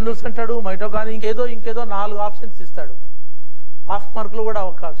సెల్ గ్రాన్యూల్స్ అంటాడు, మైటోకాండ్రియా, ఇంకేదో 4 ఆప్షన్స్ ఇస్తాడు. హాఫ్ మార్కులో కూడా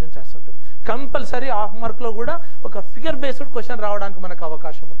అవకాశం చేస్తుంటుంది. కంపల్సరీ హాఫ్ మార్కులో కూడా ఒక ఫిగర్ బేస్డ్ క్వశ్చన్ రావడానికి మనకు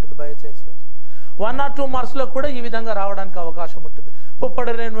అవకాశం ఉంటుంది బయోసైన్స్ నుంచి. 1 or 2 మార్క్స్లో కూడా ఈ విధంగా రావడానికి అవకాశం ఉంటుంది.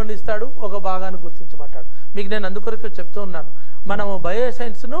 పుప్పడి రేణువుని ఇస్తాడు, ఒక భాగాన్ని గుర్తించమంటాడు. మీకు నేను అందుకొరకు చెప్తూ ఉన్నాను, మనము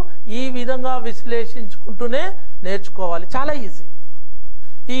బయోసైన్స్ను ఈ విధంగా విశ్లేషించుకుంటూనే నేర్చుకోవాలి. చాలా ఈజీ.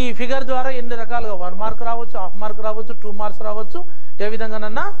 ఈ ఫిగర్ ద్వారా ఎన్ని రకాలుగా 1 మార్క్ రావచ్చు, హాఫ్ మార్క్ రావచ్చు, 2 మార్క్స్ రావచ్చు, ఏ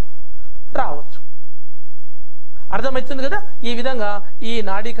విధంగానన్నా రావచ్చు. అర్థమవుతుంది కదా? ఈ విధంగా ఈ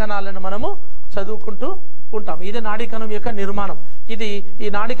నాడీకణాలను మనము చదువుకుంటూ ఉంటాం. ఇది నాడీకణం యొక్క నిర్మాణం. ఈ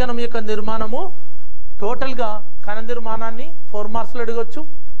నాడీకణం యొక్క నిర్మాణము టోటల్గా కణ నిర్మాణాన్ని 4 మార్క్స్లో అడగొచ్చు,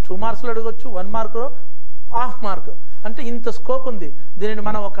 2 మార్క్స్లో అడగొచ్చు, 1 మార్క్, హాఫ్ మార్క్. అంటే ఇంత స్కోప్ ఉంది. దీనిని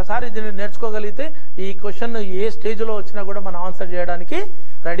మనం ఒకసారి దీన్ని నేర్చుకోగలిగితే ఈ క్వశ్చన్ ఏ స్టేజ్లో వచ్చినా కూడా మనం ఆన్సర్ చేయడానికి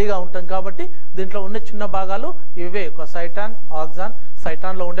రెడీగా ఉంటాం. కాబట్టి దీంట్లో ఉన్న చిన్న భాగాలు ఇవే. ఒక సైటాన్, ఆక్సాన్,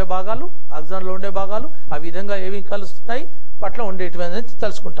 సైటాన్లో ఉండే భాగాలు, ఆక్సాన్లో ఉండే భాగాలు, ఆ విధంగా ఏవి కలుస్తున్నాయి, వాటిలో ఉండేటివి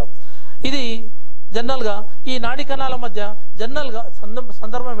తెలుసుకుంటాం. ఇది జనరల్గా ఈ నాడీకణాల మధ్య జనరల్గా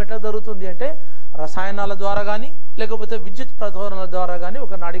సందర్భం ఎట్లా జరుగుతుంది అంటే రసాయనాల ద్వారా కానీ లేకపోతే విద్యుత్ ప్రచోదనాల ద్వారా కానీ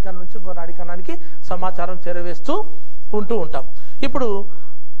ఒక నాడీకణం నుంచి ఇంకో నాడీకణానికి సమాచారం చేరవేస్తూ ఉంటాం. ఇప్పుడు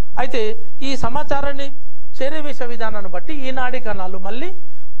అయితే ఈ సమాచారాన్ని చేరవేసే విధానాన్ని బట్టి ఈ నాడీకణాలు మళ్ళీ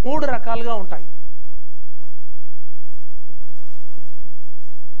 3 రకాలుగా ఉంటాయి.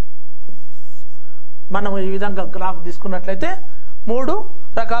 మనం ఈ విధంగా గ్రాఫ్ తీసుకున్నట్లయితే 3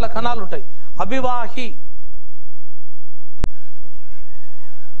 రకాల కణాలు ఉంటాయి. అభివాహి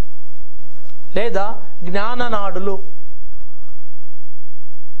లేదా జ్ఞాననాడులు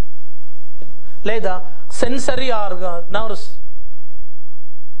లేదా సెన్సరీ నర్వ్స్,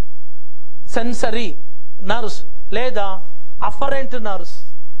 సెన్సరీ నర్వ్స్ లేదా అఫరెంట్ నర్వ్స్,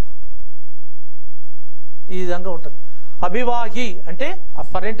 ఈ విధంగా ఉంటుంది. అభివాహి అంటే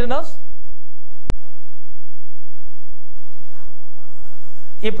అఫరెంట్ నర్వ్స్.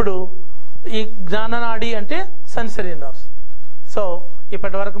 ఇప్పుడు ఈ జ్ఞాననాడి అంటే సెన్సరీ నర్వ్స్. సో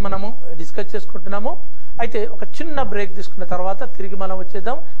ఇప్పటి వరకు మనము డిస్కస్ చేసుకుంటున్నాము. అయితే ఒక చిన్న బ్రేక్ తీసుకున్న తర్వాత తిరిగి మనం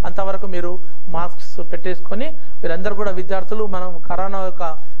వచ్చేద్దాం. అంతవరకు మీరు మాస్క్స్ పెట్టేసుకొని, మీరందరూ కూడా విద్యార్థులు, మనం కరోనా యొక్క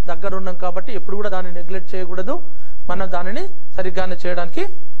దగ్గర ఉన్నాం కాబట్టి ఎప్పుడు కూడా దాన్ని నెగ్లెక్ట్ చేయకూడదు. మనం దానిని సరిగ్గానే చేయడానికి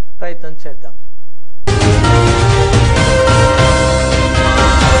ప్రయత్నం చేద్దాం.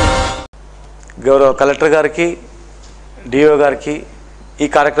 గౌరవ కలెక్టర్ గారికి, డిఓ గారికి, ఈ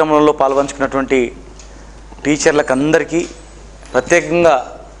కార్యక్రమంలో పాల్గొంచుకున్నటువంటి టీచర్లకు అందరికీ ప్రత్యేకంగా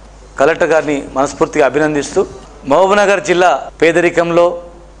కలెక్టర్ గారిని మనస్ఫూర్తిగా అభినందిస్తూ, మహబూబ్నగర్ జిల్లా పేదరికంలో,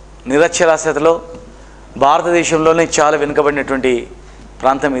 నిరక్షరాస్యతలో భారతదేశంలోనే చాలా వెనుకబడినటువంటి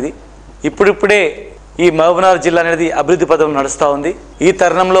ప్రాంతం ఇది. ఇప్పుడిప్పుడే ఈ మహబూబ్నగర్ జిల్లా అనేది అభివృద్ధి పథం నడుస్తూ ఉంది. ఈ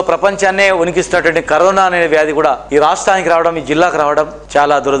తరుణంలో ప్రపంచాన్నే వణికిస్తున్నటువంటి కరోనా అనే వ్యాధి కూడా ఈ రాష్ట్రానికి రావడం, ఈ జిల్లాకు రావడం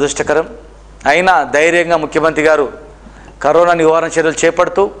చాలా దురదృష్టకరం. అయినా ధైర్యంగా ముఖ్యమంత్రి గారు కరోనా నివారణ చర్యలు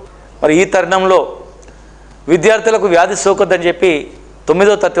చేపడుతూ మరి ఈ తరుణంలో విద్యార్థులకు వ్యాధి సోకొద్దని చెప్పి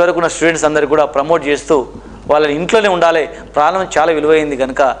 9వ తరగతి వరకు ఉన్న స్టూడెంట్స్ అందరికీ కూడా ప్రమోట్ చేస్తూ వాళ్ళని ఇంట్లోనే ఉండాలి, ప్రాణం చాలా విలువైంది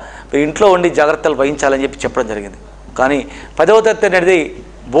కనుక మీరు ఇంట్లో ఉండి జాగ్రత్తలు వహించాలని చెప్పడం జరిగింది. కానీ 10వ తరగతి అనేది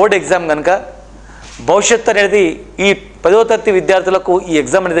బోర్డు ఎగ్జామ్ కనుక భవిష్యత్తు అనేది ఈ 10వ తరగతి విద్యార్థులకు ఈ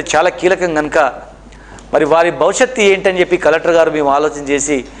ఎగ్జామ్ అనేది చాలా కీలకం కనుక మరి వారి భవిష్యత్తు ఏంటని చెప్పి కలెక్టర్ గారు మేము ఆలోచన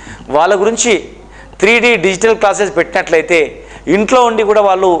చేసి వాళ్ళ గురించి 3D డిజిటల్ క్లాసెస్ పెట్టినట్లయితే ఇంట్లో ఉండి కూడా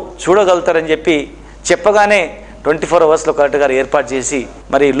వాళ్ళు చూడగలుగుతారని చెప్పి చెప్పగానే 24 అవర్స్లో కలెక్టర్ గారు ఏర్పాటు చేసి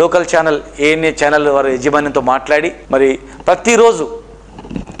మరి లోకల్ ఛానల్ ANA ఛానల్ వారి యజమానితో మాట్లాడి మరి ప్రతిరోజు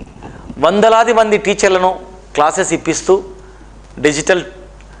వందలాది మంది టీచర్లను క్లాసెస్ ఇప్పిస్తూ డిజిటల్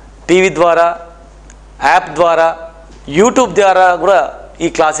టీవీ ద్వారా, యాప్ ద్వారా, యూట్యూబ్ ద్వారా కూడా ఈ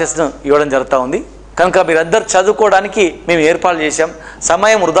క్లాసెస్ను ఇవ్వడం జరుగుతూ ఉంది. కనుక మీరందరూ చదువుకోవడానికి మేము ఏర్పాటు చేశాం.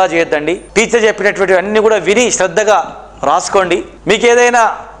 సమయం వృధా చేయొద్దండి. టీచర్ చెప్పినటువంటి అన్నీ కూడా విని శ్రద్ధగా రాసుకోండి. మీకు ఏదైనా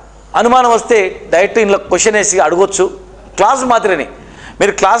అనుమానం వస్తే డైరెక్ట్ ఇంట్లో క్వశ్చన్ వేసి అడగొచ్చు. క్లాస్ మాత్రమే.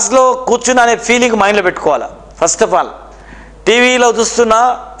 మీరు క్లాస్లో కూర్చున్న అనే ఫీలింగ్ మైండ్లో పెట్టుకోవాలా. ఫస్ట్ ఆఫ్ ఆల్ టీవీలో చూస్తున్నా,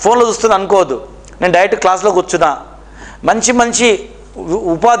 ఫోన్లో చూస్తున్నా అనుకోవద్దు. నేను డైరెక్ట్ క్లాస్లో కూర్చున్నా, మంచి మంచి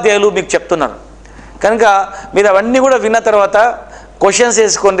ఉపాధ్యాయులు మీకు చెప్తున్నారు కనుక మీరు అవన్నీ కూడా విన్న తర్వాత క్వశ్చన్స్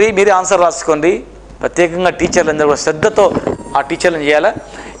వేసుకోండి, మీరే ఆన్సర్ రాసుకోండి. ప్రత్యేకంగా టీచర్లు అందరూ కూడా శ్రద్ధతో ఆ టీచర్లను చేయాలా.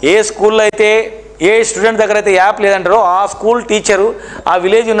 ఏ స్కూల్లో అయితే ఏ స్టూడెంట్ దగ్గర అయితే యాప్ లేదంటారో ఆ స్కూల్ టీచరు, ఆ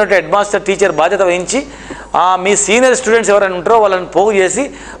విలేజ్ ఉన్నట్టు హెడ్ మాస్టర్ టీచర్ బాధ్యత వహించి మీ సీనియర్ స్టూడెంట్స్ ఎవరైనా ఉంటారో వాళ్ళని పోగు చేసి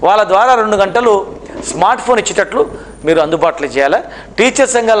వాళ్ళ ద్వారా 2 గంటలు స్మార్ట్ ఫోన్ ఇచ్చేటట్లు మీరు అందుబాటులో చేయాలి. టీచర్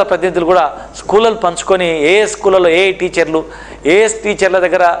సంఘాల ప్రతినిధులు కూడా స్కూళ్ళను పంచుకొని ఏ స్కూళ్ళలో ఏ టీచర్ల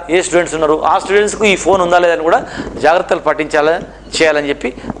దగ్గర ఏ స్టూడెంట్స్ ఉన్నారు, ఆ స్టూడెంట్స్కు ఈ ఫోన్ ఉందా లేదని కూడా జాగ్రత్తలు చేయాలని చెప్పి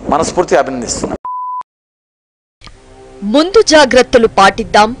మనస్ఫూర్తిగా అభినందిస్తున్నాను. ముందు జాగ్రత్తలు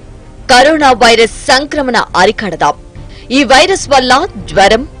పాటిద్దాం, కరోనా వైరస్ సంక్రమణ అరికడదాం. ఈ వైరస్ వల్ల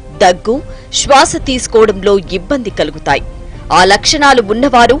జ్వరం, దగ్గు, శ్వాస తీసుకోవడంలో ఇబ్బంది కలుగుతాయి. ఆ లక్షణాలు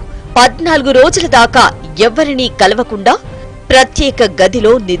ఉన్నవారు 14 రోజుల దాకా ఎవ్వరినీ కలవకుండా ప్రత్యేక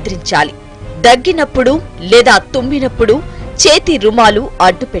గదిలో నిద్రించాలి. దగ్గినప్పుడు లేదా తుమ్మినప్పుడు చేతి రుమాలు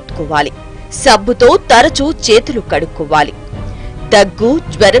అడ్డు పెట్టుకోవాలి. సబ్బుతో తరచూ చేతులు కడుక్కోవాలి. దగ్గు,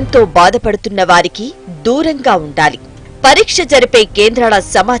 జ్వరంతో బాధపడుతున్న వారికి దూరంగా ఉండాలి. పరీక్ష జరిపే కేంద్రాల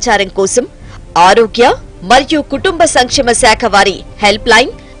సమాచారం కోసం ఆరోగ్య మరియు కుటుంబ సంక్షేమ శాఖ వారి help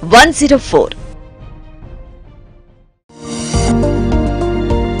line 104.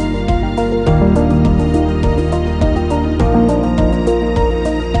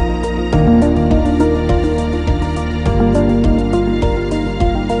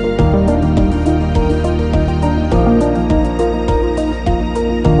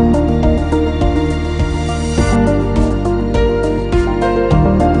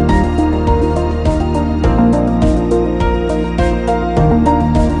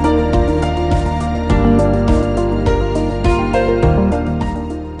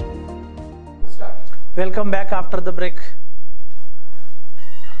 Welcome back after the break.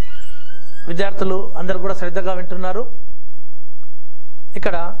 విద్యార్థులు అందరూ కూడా శ్రద్ధగా వింటున్నారు.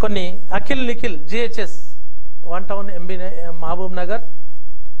 ఇక్కడ కొన్ని Akhil Nikhil GHS 1 town Mahabub Nagar,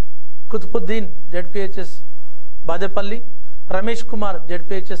 Qutbuddin ZPHS Badepalli, Ramesh Kumar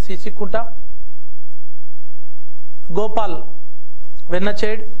ZPHS సిసికుంట, Gopal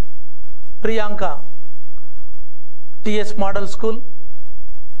వెన్నచేడ్, Priyanka TS model school,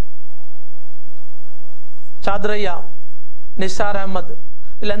 చాద్రయ్య, Nisar Ahmed,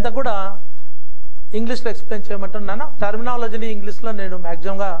 వీళ్ళంతా కూడా ఇంగ్లీష్లో ఎక్స్ప్లెయిన్ చేయమంటున్నాను. టర్మినాలజీని ఇంగ్లీష్లో నేను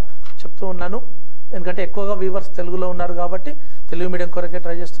మ్యాక్సిమంగా చెప్తూ ఉన్నాను, ఎందుకంటే ఎక్కువగా వ్యూవర్స్ తెలుగులో ఉన్నారు కాబట్టి తెలుగు మీడియం కొరకే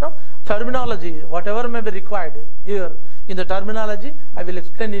ట్రై చేస్తున్నాం. Terminology what ever may be required here in the terminology I will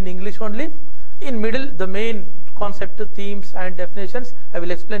explain in English only. In middle the main concept, themes and definitions I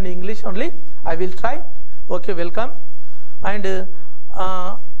will explain in English only. I will try. Okay, welcome. And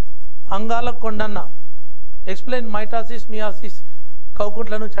Angala Kondanna explain mitosis, meiosis,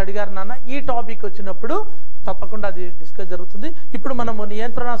 Kaukuntla నుంచి అడిగారు నాన్న. ఈ topic వచ్చినప్పుడు తప్పకుండా అది discuss జరుగుతుంది. ఇప్పుడు మనము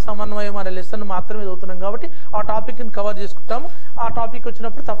నియంత్రణ సమన్వయం అనే లెసన్ మాత్రమే చదువుతున్నాం కాబట్టి ఆ టాపిక్ని కవర్ చేసుకుంటాము. ఆ టాపిక్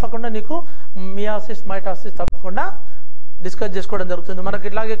వచ్చినప్పుడు తప్పకుండా నీకు మియాసిస్, మైటాసిస్ తప్పకుండా డిస్కస్ చేసుకోవడం జరుగుతుంది. మనకి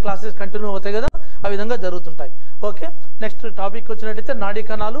ఇట్లాగే క్లాసెస్ కంటిన్యూ అవుతాయి కదా, ఆ విధంగా జరుగుతుంటాయి. ఓకే, నెక్స్ట్ టాపిక్ వచ్చినట్టయితే నాడీ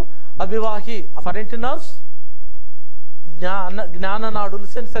కణాలు, అభివాహి అఫరెంట్ నర్వ్స్, జ్ఞాన నాడులు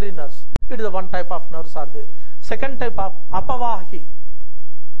sensory nerves. It is one type of nerves are there. Second type of అపవాహి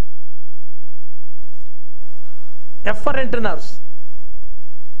efferent nerves.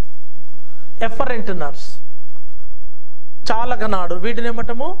 Efferent nerves చాలక నాడు, వీటిని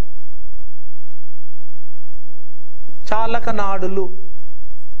ఏమంటాము చాలక నాడులు.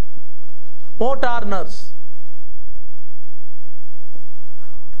 Motor nerves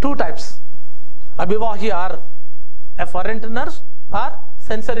two types, అభివాహి are efferent nerves are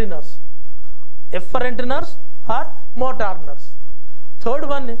sensory nerves. Efferent nerves are motor nerves. Third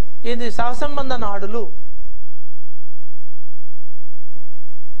one ఏంది సహసంబంధ నాడులు.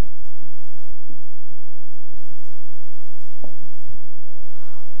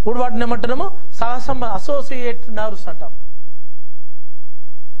 ఇప్పుడు వాటిని ఏమంటున్నాము సహసంబంధ అసోసియేట్ నర్వ్స్ అంటాం.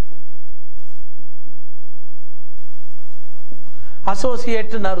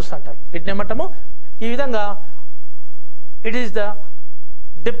 అసోసియేట్ నర్వ్స్ అంటారు. వీటిని ఏమంటాము ఈ విధంగా. It is the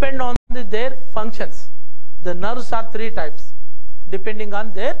depend on their functions. The nerves are three types depending on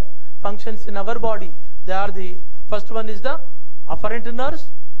their functions in our body. They are the first one is the afferent nerves,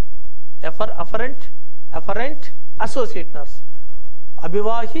 afferent associate nerves.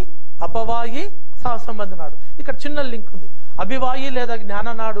 అభివాహి, అపవాహి, సహసంబంధ నాడు. ఇక్కడ చిన్న link ఉంది. అభివాహి లేదా జ్ఞాన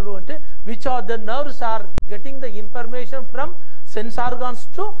నాడులు అంటే which are the nerves are getting the information from sense organs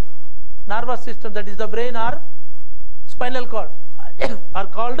to nervous system, that is the brain or spinal cord are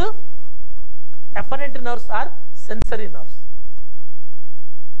called efferent nerves or sensory nerves,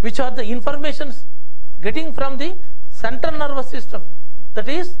 which are the informations getting from the central nervous system, that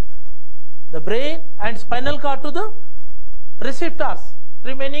is the brain and spinal cord, to the receptors,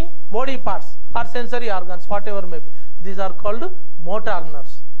 remaining body parts or sensory organs, whatever may be. These are called motor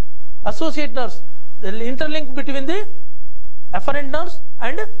nerves. Associate nerves, the interlink between the efferent nerves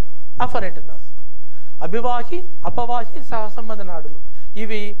and afferent nerves. అభివాహి, అపవాహి, సహసంబంధ నాడులు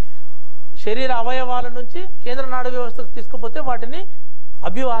ఇవి శరీర అవయవాల నుంచి కేంద్ర నాడు వ్యవస్థకు తీసుకుపోతే వాటిని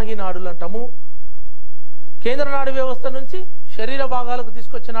అభివాహి నాడులు అంటాము. కేంద్ర నాడు వ్యవస్థ నుంచి శరీర భాగాలకు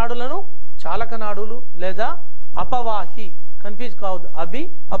తీసుకొచ్చే నాడులను చాలక నాడులు లేదా అపవాహి, కన్ఫ్యూజ్ కావద్దు,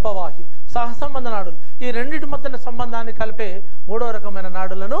 అపవాహి. సహసంబంధ నాడులు ఈ రెండింటి మధ్య సంబంధాన్ని కలిపే మూడో రకమైన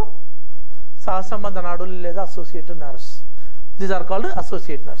నాడులను సహసంబంధ నాడులు లేదా associative nerves. These are called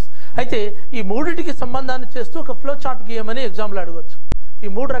associate nerves. అయితే ఈ మూడిటికి సంబంధాన్ని చేస్తూ ఒక ఫ్లో చార్ట్ గీయమని ఎగ్జామ్లో అడగవచ్చు. ఈ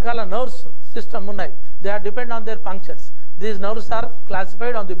మూడు రకాల నర్వ్స్ సిస్టమ్ ఉన్నాయి. They are depend on their functions. These nerves are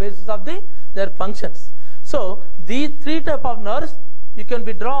classified on the basis of their functions. So దీ three type of nerves you can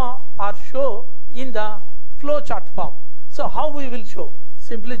be draw are show in the flow chart form. So how we will show?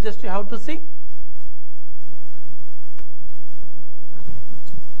 Simply just you have to see.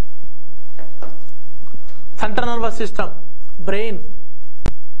 Central nervous system, brain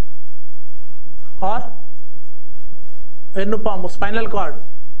or venupamu, spinal cord,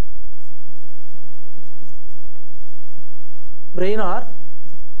 brain or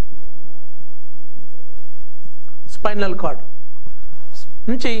spinal cord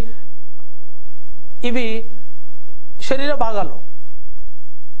నుంచి ఇవి శరీర భాగాలు.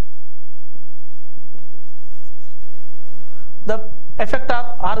 The effector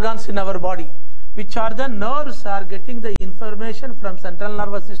organs in our body, which are the nerves, are getting the information from central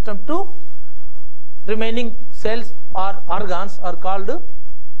nervous system to remaining cells or organs are called.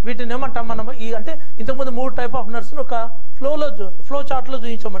 వీటిని ఏమంటాం మనం? ఈ అంటే ఇంతకుముందు మూడు టైప్ ఆఫ్ నర్వ్స్ ఒక ఫ్లో చార్ట్లో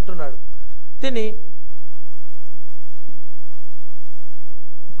చూపించమంటున్నాడు. దీన్ని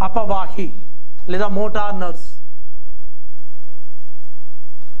అపవాహి లేదా మోటార్ నర్వ్స్.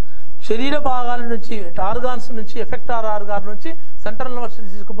 శరీర భాగాల నుంచి, ఆర్గాన్స్ నుంచి, ఎఫెక్టార్ ఆర్గాన్ నుంచి సెంట్రల్ నర్వస్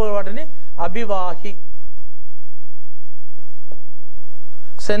తీసుకుపోయే వాటిని అభివాహి,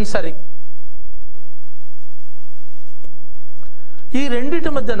 సెన్సరీ. ఈ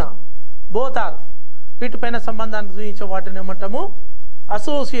రెండిటి మధ్యన బోతార్, వీటిపైన సంబంధాన్ని చూపించే వాటిని ఏమంటాము?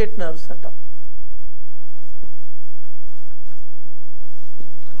 అసోసియేట్ నర్వ్స్ అంటాం.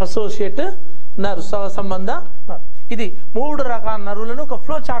 అసోసియేట్ నర్వ్, సంబంధ నర్వ్. ఇది మూడు రకాల నర్వులను ఒక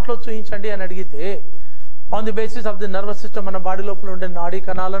ఫ్లో చార్ట్లో చూపించండి అని అడిగితే on the basis of the nervous system మన బాడీ లోపల ఉండే నాడీ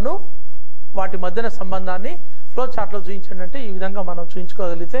కణాలను వాటి మధ్యన సంబంధాన్ని ఫ్లో చార్ట్లో చూపించండి అంటే ఈ విధంగా మనం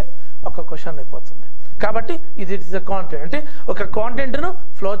చూపించుకోగలిగితే ఒక క్వశ్చన్ అయిపోతుంది. కాబట్టి ఇది ఇస్ ద కాంటెంట్. అంటే ఒక కాంటెంట్ను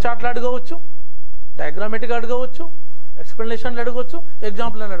ఫ్లో చార్ట్లో అడగవచ్చు, డయాగ్రామేటిక్గా అడగవచ్చు, ఎక్స్ప్లెనేషన్లు అడగవచ్చు,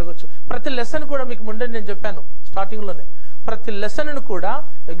 ఎగ్జాంపుల్ అడగవచ్చు. ప్రతి లెసన్ కూడా మీకు ముందే నేను చెప్పాను స్టార్టింగ్లోనే, ప్రతి లెసన్ను కూడా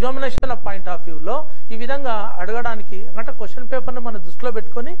ఎగ్జామినేషన్ పాయింట్ ఆఫ్ వ్యూలో ఈ విధంగా అడగడానికి, అంటే క్వశ్చన్ పేపర్ను మనం దృష్టిలో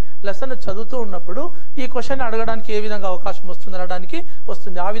పెట్టుకొని లెసన్ చదువుతూ ఉన్నప్పుడు ఈ క్వశ్చన్ అడగడానికి ఏ విధంగా అవకాశం వస్తుంది అనడానికి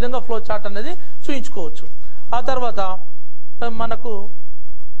వస్తుంది. ఆ విధంగా ఫ్లో చార్ట్ అనేది చూయించుకోవచ్చు. ఆ తర్వాత మనకు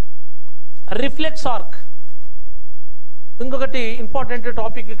రిఫ్లెక్స్ ఆర్క్, ఇంకొకటి ఇంపార్టెంట్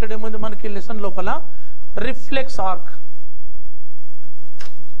టాపిక్ ఇక్కడ ఏముంది మనకి లెసన్ లోపల, రిఫ్లెక్స్ ఆర్క్.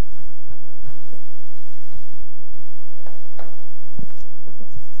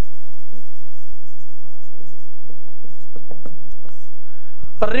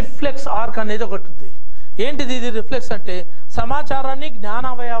 రిఫ్లెక్స్ ఆర్క్ అనేది ఒకటి ఉంది. ఏంటిది ఇది రిఫ్లెక్స్ అంటే? సమాచారాన్ని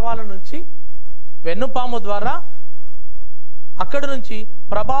జ్ఞానావయవాల నుంచి వెన్నుపాము ద్వారా అక్కడి నుంచి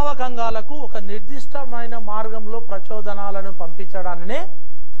ప్రభావకంగాలకు ఒక నిర్దిష్టమైన మార్గంలో ప్రచోదనాలను పంపించడాన్నే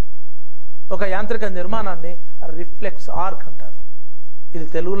ఒక యాంత్రిక నిర్మాణాన్ని రిఫ్లెక్స్ ఆర్క్ అంటారు. ఇది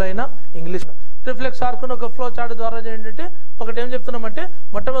తెలుగులో అయినా ఇంగ్లీష్. రిఫ్లెక్స్ ఆర్క్ ఒక ఫ్లో చార్ట్ ద్వారా ఏంటంటే ఒకటి ఏం చెప్తున్నామంటే,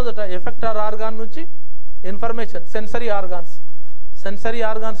 మొట్టమొదట ఎఫెక్టర్ ఆర్గాన్ నుంచి ఇన్ఫర్మేషన్, సెన్సరీ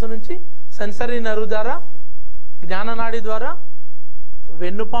ఆర్గాన్స్ నుంచి సెన్సరీ నర్వ్ ద్వారా, జ్ఞాననాడి ద్వారా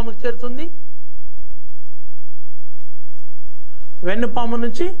వెన్నుపాముకి చేరుతుంది. వెన్నుపాము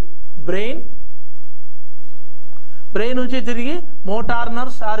నుంచి బ్రెయిన్ నుంచి తిరిగి మోటార్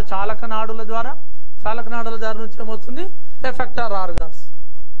నర్వ్స్ ఆరు చాలక నాడుల ద్వారా నుంచి ఏమవుతుంది? ఎఫెక్టర్ ఆర్గాన్స్,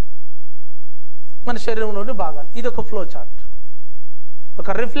 మన శరీరంలోని భాగాలు. ఇది ఒక ఫ్లో చార్ట్. ఒక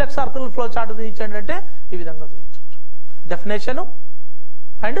రిఫ్లెక్స్ ఆర్కుల్ ఫ్లో చార్ట్ చూపించండి అంటే ఈ విధంగా చూపించవచ్చు. Definition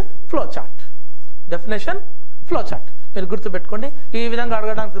and flow chart. Definition, flow chart మీరు గుర్తుపెట్టుకోండి. ఈ విధంగా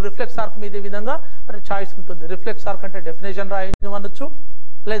అడగడానికి రిఫ్లెక్స్ ఆర్క్ మీద ఈ విధంగా చాయిస్ ఉంటుంది. రిఫ్లెక్స్ ఆర్క్ అంటే డెఫినేషన్ రాయొచ్చు,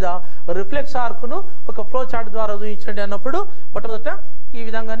 లేదా రిఫ్లెక్స్ ఆర్క్ను ఒక ఫ్లో చార్ట్ ద్వారా చూపించండి అన్నప్పుడు మొట్టమొదట ఈ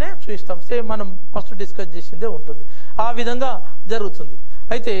విధంగానే చూపిస్తాం. సేమ్ మనం ఫస్ట్ డిస్కస్ చేసిందే ఉంటుంది. ఆ విధంగా జరుగుతుంది.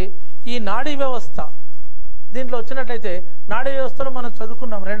 అయితే ఈ నాడీ వ్యవస్థ దీంట్లో వచ్చినట్లయితే నాడీ వ్యవస్థలో మనం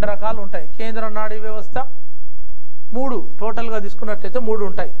చదువుకున్నాం 2 రకాలు ఉంటాయి. కేంద్ర నాడీ వ్యవస్థ 3 టోటల్గా తీసుకున్నట్లయితే 3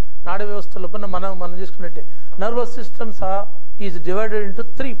 ఉంటాయి నాడీ వ్యవస్థలో. మనం తీసుకున్నట్టే nervous systems is divided into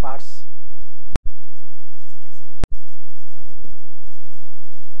 3 parts.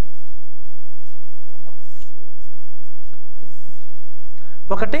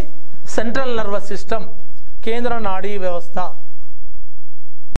 ఒకటి సెంట్రల్ నర్వస్ సిస్టమ్, కేంద్ర నాడీ వ్యవస్థ.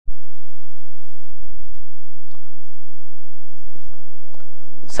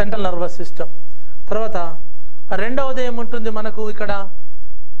 Central nervous system. తర్వాత రెండవది ఏముంటుంది మనకు ఇక్కడ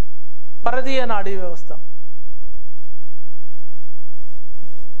పరదీయ నాడీ వ్యవస్థ,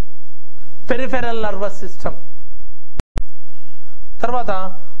 పెరిఫెరల్ నర్వస్ సిస్టమ్. తర్వాత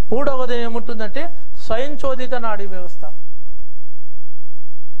మూడవది ఏముంటుందంటే స్వయంచోదిత నాడీ వ్యవస్థ.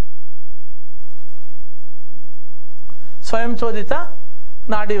 స్వయంచోదిత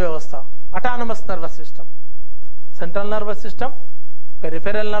నాడీ వ్యవస్థ, autonomous nervous system. Central nervous system,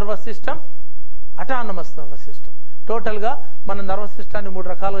 peripheral nervous system, autonomous nervous system. టోటల్గా మన నర్వస్ సిస్టాన్ని 3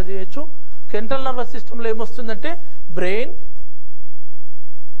 రకాలుగా చేయొచ్చు. సెంట్రల్ నర్వస్ సిస్టంలో ఏమొస్తుందంటే brain,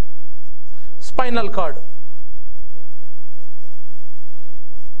 spinal cord.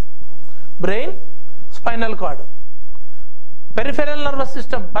 Brain, spinal cord. Peripheral nervous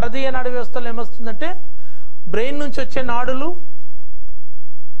system, పరదీయ నాడీ వ్యవస్థలో ఏమొస్తుందంటే బ్రెయిన్ నుంచి వచ్చే నాడులు,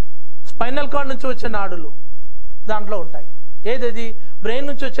 స్పైనల్ కార్డ్ నుంచి వచ్చే నాడులు దాంట్లో ఉంటాయి. ఏది బ్రెయిన్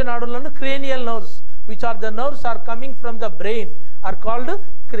నుంచి వచ్చే నాడులను cranial nerves, which are the nerves are coming from the brain are called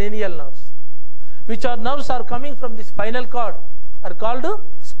cranial nerves. Which are nerves are coming from the spinal cord are called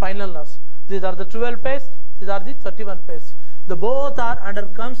spinal nerves. These are the 12 pairs, these are the 31 pairs. The both are under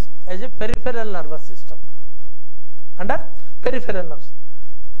comes as a peripheral nervous system. Under peripheral nerves.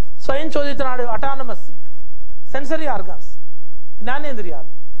 స్వయంచోదిత నాడీ, autonomous sensory organs,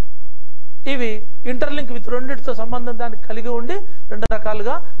 జ్ఞానేంద్రియాలు. ఇవి interlink with రెండింటితో సంబంధం దానికి కలిగి ఉండి 2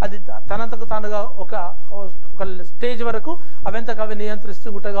 రకాలుగా అది తనంతకు తానుగా ఒక స్టేజ్ వరకు అవంతకు అవి నియంత్రిస్తూ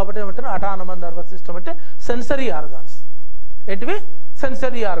ఉంటాయి. కాబట్టి ఏమంటారు అటానమస్ నర్వస్ సిస్టమ్ అంటే సెన్సరీ ఆర్గాన్స్. ఏంటివి?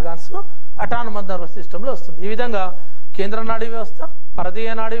 సెన్సరీ ఆర్గాన్స్ అటానమస్ నర్వస్ సిస్టంలో వస్తుంది. ఈ విధంగా కేంద్ర నాడీ వ్యవస్థ,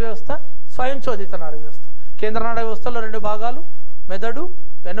 పరదీయ నాడీ వ్యవస్థ, స్వయంచోదిత నాడీ వ్యవస్థ. కేంద్ర నాడీ వ్యవస్థలో 2 భాగాలు, మెదడు,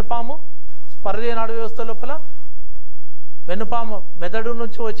 వెనుపాము. పరదీయ నాడీ వ్యవస్థ లోపల వెనుపాము, మెదడు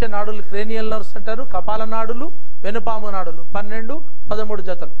నుంచి వచ్చే నాడులు క్రేనియల్ నర్వ్స్ అంటారు. కపాల నాడులు, వెనుపాము నాడులు 12, 13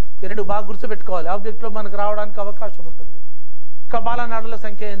 జతలు. ఈ 2 బాగా గుర్తుపెట్టుకోవాలి. ఆబ్జెక్ట్లో మనకు రావడానికి అవకాశం ఉంటుంది. కపాల నాడుల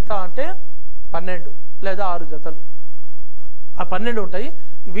సంఖ్య ఎంత అంటే 12 లేదా 6 జతలు. ఆ 12 ఉంటాయి.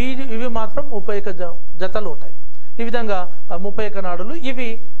 ఇవి మాత్రం 31 జతలు ఉంటాయి. ఈ విధంగా 31 నాడులు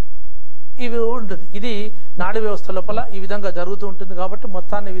ఇవి ఉంటుంది. ఇది నాడీ వ్యవస్థ లోపల ఈ విధంగా జరుగుతూ ఉంటుంది. కాబట్టి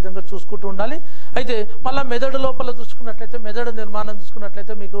మొత్తాన్ని ఈ విధంగా చూసుకుంటూ ఉండాలి. అయితే మళ్ళీ మెదడు లోపల చూసుకున్నట్లయితే, మెదడు నిర్మాణం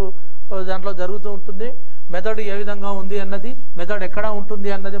చూసుకున్నట్లయితే మీకు దాంట్లో జరుగుతూ ఉంటుంది. మెదడు ఏ విధంగా ఉంది అన్నది, మెదడు ఎక్కడ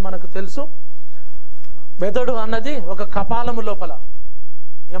ఉంటుంది అన్నది మనకు తెలుసు. మెదడు అన్నది ఒక కపాలము లోపల,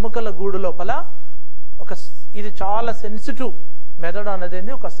 ఎముకల గూడు లోపల ఇది చాలా సెన్సిటివ్. మెదడు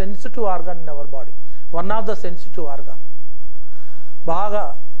అనేది ఒక sensitive organ in our body, one of the sensitive organ. బాగా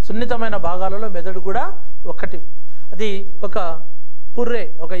సున్నితమైన భాగాలలో మెదడు కూడా ఒకటి. అది ఒక పుర్రె,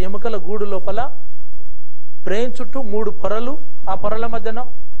 ఒక ఎముకల గూడు లోపల బ్రెయిన్ చుట్టూ 3 పొరలు, ఆ పొరల మధ్యన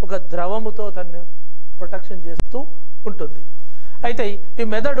ఒక ద్రవముతో తను ప్రొటెక్షన్ చేస్తూ ఉంటుంది. అయితే ఈ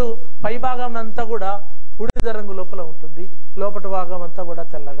మెదడు పై భాగం అంతా కూడా బూడిద రంగు లోపల ఉంటుంది, లోపటి భాగం అంతా కూడా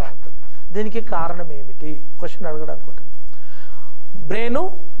తెల్లగా ఉంటుంది. దీనికి కారణం ఏమిటి క్వశ్చన్ అడగడానికి ఉంటుంది. బ్రెయిన్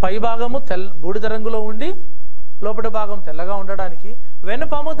పై భాగము బూడిద రంగులో ఉండి లోపటి భాగం తెల్లగా ఉండడానికి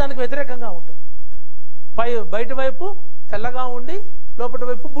వెనుపాము దానికి వ్యతిరేకంగా ఉంటుంది. బయట వైపు తెల్లగా ఉండి లోపటి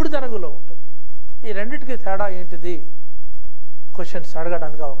వైపు బూడిద రంగులో ఉంటుంది. ఈ రెండింటికి తేడా ఏంటిది క్వశ్చన్స్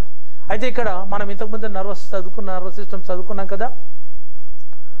అడగడానికి అవకాశం. అయితే ఇక్కడ మనం ఇంతకుముందు నర్వస్ సిస్టమ్ చదువుకున్నాం కదా.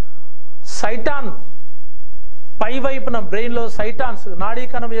 సైటాన్ పై వైపున బ్రెయిన్లో సైటాన్స్,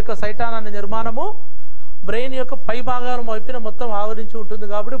 నాడీకణం యొక్క సైటాన్ అనే నిర్మాణము బ్రెయిన్ యొక్క పై భాగాల వైపున మొత్తం ఆవరించి ఉంటుంది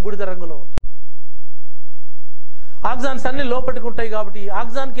కాబట్టి బూడిద రంగులో ఉంటుంది. ఆక్సాన్స్ అన్ని లోపలికి ఉంటాయి కాబట్టి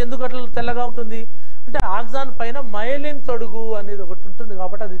ఆక్సాన్కి ఎందుకు అట్లా తెల్లగా ఉంటుంది అంటే ఆక్సాన్ పైన మైలిన్ తొడుగు అనేది ఒకటి ఉంటుంది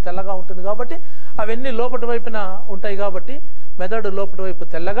కాబట్టి అది తెల్లగా ఉంటుంది. కాబట్టి అవన్నీ లోపటి వైపున ఉంటాయి కాబట్టి మెదడు లోపటి వైపు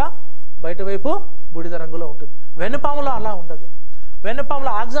తెల్లగా, బయట వైపు బూడిద రంగులో ఉంటుంది. వెనుపాములో అలా ఉండదు.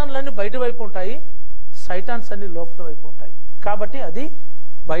 వెనుపాములో ఆక్సాన్లన్నీ బయట వైపు ఉంటాయి, సైటాన్స్ అన్ని లోపటి వైపు ఉంటాయి. కాబట్టి అది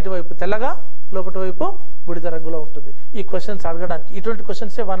బయట వైపు తెల్లగా, లోపటి వైపు బూడిద రంగులో ఉంటుంది. ఈ క్వశ్చన్స్ అడగడానికి ఇటువంటి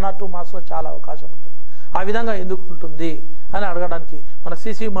క్వశ్చన్సే 1 or 2 మార్క్స్లో చాలా అవకాశం ఉంటుంది. ఆ విధంగా ఎందుకు ఉంటుంది అని అడగడానికి మన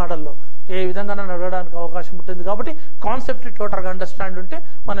సిసి మోడల్లో ఏ విధంగా నన్ను అడగడానికి అవకాశం ఉంటుంది. కాబట్టి కాన్సెప్ట్ టోటల్గా అండర్స్టాండ్ ఉంటే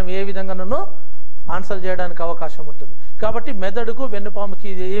మనం ఏ విధంగా నన్ను ఆన్సర్ చేయడానికి అవకాశం ఉంటుంది. కాబట్టి మెదడుకు వెన్నుపాముకి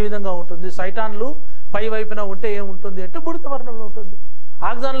ఇది ఏ విధంగా ఉంటుంది. సైటాన్లు పై వైపున ఉంటే ఏముంటుంది అంటే బుడిత వర్ణంలో ఉంటుంది.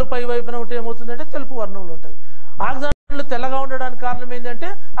 ఆక్సాన్లు పై వైపున ఉంటే ఏమవుతుంది అంటే తెలుపు వర్ణంలో ఉంటుంది. ఆక్సాన్లు తెల్లగా ఉండడానికి కారణం ఏంటంటే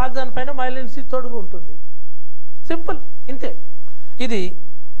ఆక్సాన్ పైన మైలిన్ తొడుగు ఉంటుంది. సింపుల్, ఇంతే. ఇది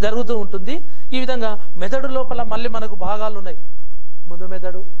జరుగుతూ ఉంటుంది. ఈ విధంగా మెదడు లోపల మళ్ళీ మనకు భాగాలు ఉన్నాయి. ముందు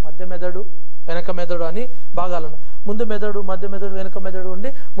మెదడు, మధ్య మెదడు, వెనక మెదడు అని భాగాలు ఉన్నాయి. ముందు మెదడు, మధ్య మెదడు, వెనక మెదడు ఉండి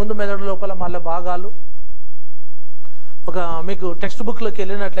ముందు మెదడు లోపల మళ్ళీ భాగాలు. ఒక మీకు టెక్స్ట్ బుక్లోకి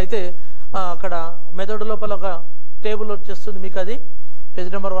వెళ్ళినట్లయితే అక్కడ మెదడు లోపల ఒక టేబుల్ వచ్చేస్తుంది. మీకు అది పేజ్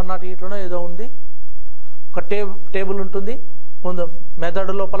నెంబర్ 108లో ఏదో ఉంది. ఒక టేబుల్ ఉంటుంది. ముందు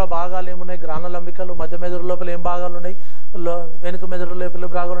మెదడు లోపల భాగాలు ఏమున్నాయి, గ్రానలంబికలు, మధ్య మెదడు లోపల ఏం భాగాలు ఉన్నాయి, వెనుక మెదడు లోపల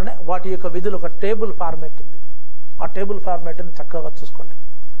భాగాలు ఉన్నాయి, వాటి యొక్క విధులు ఒక టేబుల్ ఫార్మేట్ ఉంది. ఆ టేబుల్ ఫార్మేట్ని చక్కగా చూసుకోండి.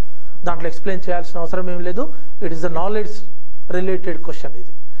 దాంట్లో ఎక్స్ప్లెయిన్ చేయాల్సిన అవసరం ఏం లేదు. It is the knowledge related question.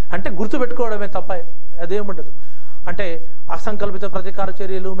 ఇది అంటే గుర్తుపెట్టుకోవడమే తప్ప అదేముండదు. అంటే అసంకల్పిత ప్రతీకార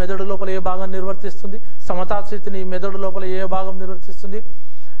చర్యలు మెదడు లోపల ఏ భాగం నిర్వర్తిస్తుంది, సమతా స్థితిని మెదడు లోపల ఏ భాగం నిర్వర్తిస్తుంది,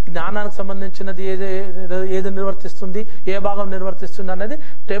 జ్ఞానానికి సంబంధించినది ఏది నిర్వర్తిస్తుంది, ఏ భాగం నిర్వర్తిస్తుంది అనేది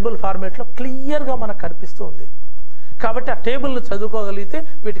టేబుల్ ఫార్మేట్లో క్లియర్గా మనకు కనిపిస్తూ ఉంది. కాబట్టి ఆ టేబుల్ను చదువుకోగలిగితే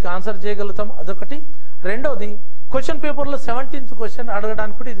వీటికి ఆన్సర్ చేయగలుగుతాం. అదొకటి. రెండవది, క్వశ్చన్ పేపర్లో 17th క్వశ్చన్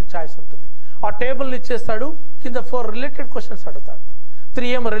అడగడానికి కూడా ఇది ఛాయిస్ ఉంటుంది. ఆ టేబుల్ని ఇచ్చేస్తాడు, కింద 4 రిలేటెడ్ క్వశ్చన్స్ అడుగుతాడు. 3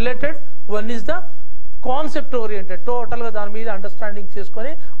 ఏమో related, 1 is the concept oriented. టోటల్గా దాని మీద అండర్స్టాండింగ్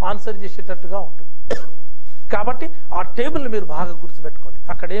చేసుకొని ఆన్సర్ చేసేటట్టుగా ఉంటుంది. కాబట్టి ఆ టేబుల్ని మీరు బాగా గుర్తుపెట్టుకోండి.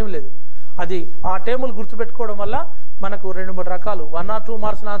 అక్కడ ఏం లేదు. అది ఆ టేబుల్ గుర్తుపెట్టుకోవడం వల్ల మనకు 2-3 రకాలు 1 or 2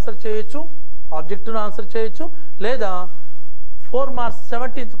 మార్క్స్ని ఆన్సర్ చేయొచ్చు, ఆబ్జెక్టివ్ను ఆన్సర్ చేయొచ్చు, లేదా 4 మార్క్స్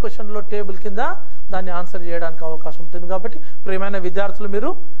 17th క్వశ్చన్లో టేబుల్ కింద దాన్ని ఆన్సర్ చేయడానికి అవకాశం ఉంటుంది. కాబట్టి ప్రియమైన విద్యార్థులు, మీరు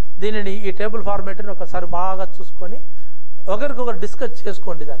దీనిని ఈ టేబుల్ ఫార్మేట్ని ఒకసారి బాగా చూసుకొని ఒకరికొకరు డిస్కస్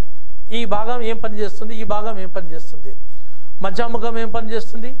చేసుకోండి. దాన్ని ఈ భాగం ఏం పని చేస్తుంది, ఈ భాగం ఏం పని చేస్తుంది, మధ్యాముఖం ఏం పని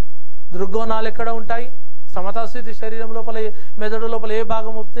చేస్తుంది, దృగ్గోణాలు ఎక్కడ ఉంటాయి, సమతాస్థితి శరీరం లోపల మెదడు లోపల ఏ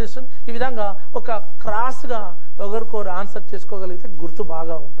భాగం ఉపయోగిస్తుంది. ఈ విధంగా ఒక క్రాస్గా ఒకరికొకరు ఆన్సర్ చేసుకోగలిగితే గుర్తు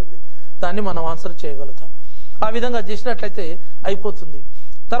బాగా ఉంటుంది. దాన్ని మనం ఆన్సర్ చేయగలుగుతాం. ఆ విధంగా చేసినట్లయితే అయిపోతుంది.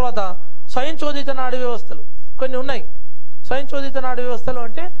 తర్వాత స్వయంచోదిత నాడీ వ్యవస్థలు కొన్ని ఉన్నాయి. స్వయంచోదిత నాడీ వ్యవస్థలు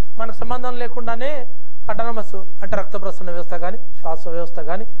అంటే మనకు సంబంధం లేకుండానే అటానమస్ అంటే రక్త ప్రసరణ వ్యవస్థ కానీ, శ్వాస వ్యవస్థ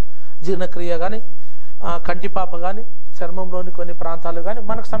కానీ, జీర్ణక్రియ కానీ, కంటిపాప కానీ, చర్మంలోని కొన్ని ప్రాంతాలు కానీ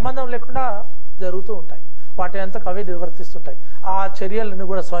మనకు సంబంధం లేకుండా జరుగుతూ ఉంటాయి. వాటి అంతకు అవే నిర్వర్తిస్తుంటాయి. ఆ చర్యలను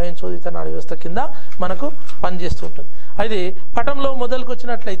కూడా స్వయంచోదిత నాడీ వ్యవస్థ కింద మనకు పనిచేస్తూ ఉంటుంది. అది పటంలో మొదలుకు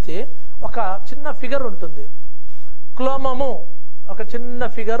వచ్చినట్లయితే ఒక చిన్న ఫిగర్ ఉంటుంది. క్లోమము ఒక చిన్న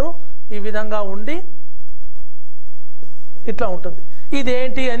ఫిగరు ఈ విధంగా ఉండి ఇట్లా ఉంటుంది.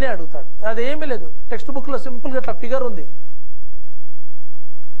 ఇదేంటి అని అడుగుతాడు. అదేమీ లేదు, టెక్స్ట్ బుక్లో సింపుల్గా ఇట్లా ఫిగర్ ఉంది.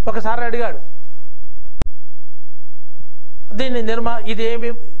 ఒకసారి అడిగాడు,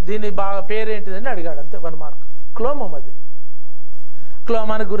 దీని బాగా పేరేంటిదని అడిగాడు. అంతే, 1 మార్క్. క్లోమం. అది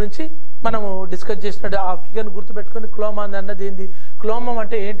క్లోమాని గురించి మనము డిస్కస్ చేసినట్టు ఆ ఫిగర్ని గుర్తుపెట్టుకొని క్లోమాన్ అన్నది ఏంది, క్లోమం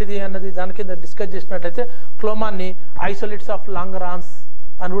అంటే ఏంటిది అన్నది దాని కింద డిస్కస్ చేసినట్లయితే క్లోమాన్ని ఐసోలేట్స్ ఆఫ్ లాంగరాన్స్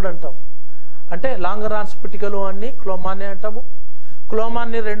అని కూడా అంటాం. అంటే లాంగరాన్స్ పిటికలు అని క్లోమాన్ని అంటాము.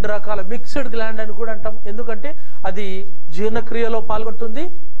 క్లోమాన్ని 2 రకాల మిక్స్డ్ గ్లాండ్ అని కూడా అంటాం. ఎందుకంటే అది జీర్ణక్రియలో పాల్గొంటుంది.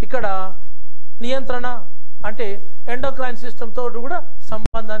 ఇక్కడ నియంత్రణ అంటే ఎండోక్రైన్ సిస్టమ్ తోటి కూడా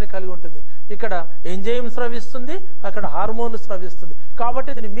సంబంధాన్ని కలిగి ఉంటుంది. ఇక్కడ ఎంజైమ్ స్రవిస్తుంది, అక్కడ హార్మోన్ స్రవిస్తుంది. కాబట్టి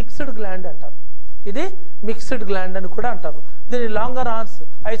దీన్ని మిక్స్డ్ గ్లాండ్ అంటారు. ఇది మిక్స్డ్ గ్లాండ్ అని కూడా అంటారు. దీన్ని లాంగరాన్స్,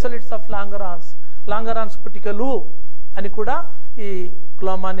 ఐసోలేట్స్ ఆఫ్ లాంగరాన్స్ పుటికలు అని కూడా ఈ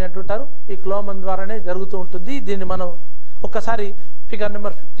క్లోమాన్ని అంటుంటారు. ఈ క్లోమన్ ద్వారానే జరుగుతూ ఉంటుంది. దీన్ని మనం ఒక్కసారి ఫిగర్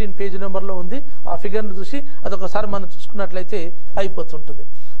నెంబర్ 15 పేజ్ నెంబర్లో ఉంది. ఆ ఫిగర్ని చూసి అదొకసారి మనం చూసుకున్నట్లయితే అయిపోతుంటుంది.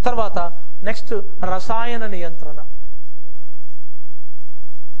 తర్వాత నెక్స్ట్ రసాయన నియంత్రణ.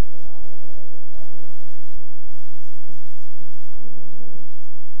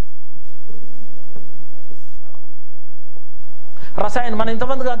 రసాయనం మనం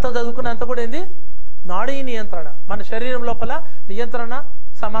ఇంతమందిగా అంతా చదువుకున్నంత కూడా ఏంది, నాడీ నియంత్రణ. మన శరీరం లోపల నియంత్రణ,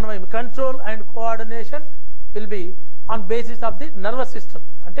 సమన్వయం, control and coordination will be on basis of the nervous system.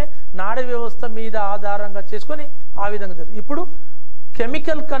 అంటే నాడీ వ్యవస్థ మీద ఆధారంగా చేసుకొని ఆ విధంగా జరుగుతుంది. ఇప్పుడు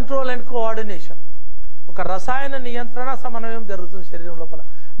కెమికల్ కంట్రోల్ అండ్ కోఆర్డినేషన్, ఒక రసాయన నియంత్రణ సమన్వయం జరుగుతుంది శరీరం లోపల.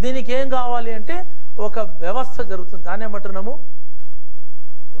 దీనికి ఏం కావాలి అంటే ఒక వ్యవస్థ జరుగుతుంది. దాన్ని ఏమంటున్నాము,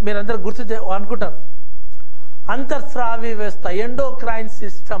 మీరందరూ గుర్తు అనుకుంటారు, అంతర్స్రావి వ్యవస్థ, endocrine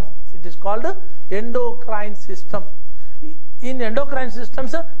system. It is called endocrine system. In endocrine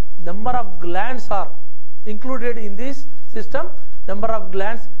systems number of glands are included in this system, number of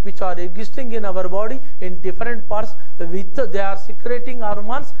glands which are existing in our body in different parts, they are secreting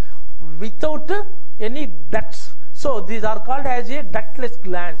hormones without any ducts. So these are called as a ductless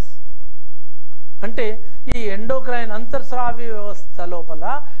glands. అంటే ఈ endocrine అంతర్స్రావి వ్యవస్థ లోపల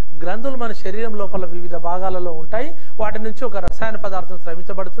గ్రంథులు మన శరీరం లోపల వివిధ భాగాలలో ఉంటాయి. వాటి నుంచి ఒక రసాయన పదార్థం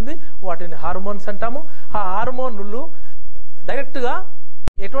స్రవించబడుతుంది, వాటిని హార్మోన్స్ అంటాము. ఆ హార్మోన్లు డైరెక్ట్గా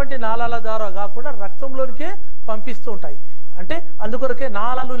ఎటువంటి నాళాల ద్వారా కాకుండా రక్తంలోనికే పంపిస్తూ ఉంటాయి. అంటే అందుకొరకే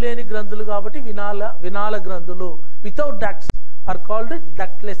నాళాలు లేని గ్రంథులు కాబట్టి వినాల గ్రంథులు, without ducts are called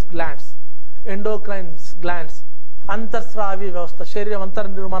ductless glands, endocrines glands. అంతర్స్రావి వ్యవస్థ శరీరం అంతర్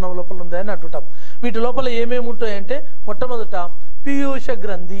నిర్మాణం లోపల ఉందని అంటుంటాం. వీటి లోపల ఏమేమి ఉంటాయంటే మొట్టమొదట పీయూష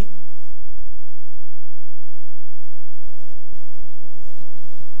గ్రంథి,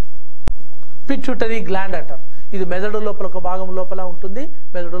 పిట్యూటరీ గ్లాండ్ అంటారు. ఇది మెదడు లోపల ఒక భాగం లోపల ఉంటుంది.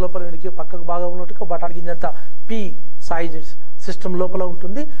 మెదడు లోపల పక్కకు భాగంలో ఒక బటాని గింజంత పి సైజ్ సిస్టమ్ లోపల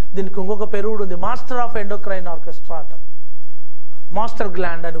ఉంటుంది. దీనికి ఇంకొక పేరు కూడా ఉంది, మాస్టర్ ఆఫ్ ఎండోక్రైన్ ఆర్కెస్ట్రా అంటాం, మాస్టర్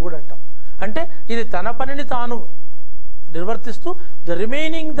గ్లాండ్ అని కూడా అంటాం. అంటే ఇది తన పనిని తాను నిర్వర్తిస్తూ the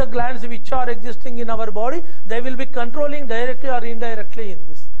remaining the glands which are existing in our body they will be controlling directly or indirectly in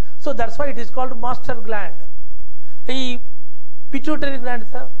this. So that's why it is called master gland. ఈ pituitary gland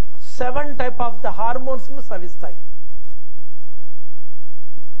 7 type of the hormones ను స్రవిస్తాయి.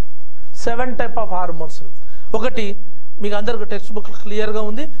 7 type of hormones. ఒకటి మీకు అందరికి text book clear గా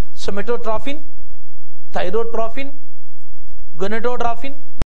ఉంది, సొమెటోట్రాఫిన్, థైరోట్రాఫిన్, గొనెటోట్రాఫిన్,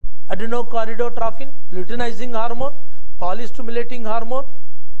 అడినోకారిడోట్రాఫిన్, luteinising hormone, పాలిస్టిమ్యులేటింగ్ hormone,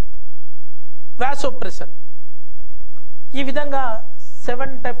 వాసోప్రెసన్. ఈ విధంగా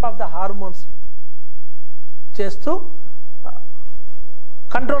 7 type of the hormones చేస్తూ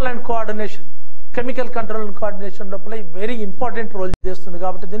control and coordination, chemical control and coordination లోపల వెరీ ఇంపార్టెంట్ రోల్ చేస్తుంది.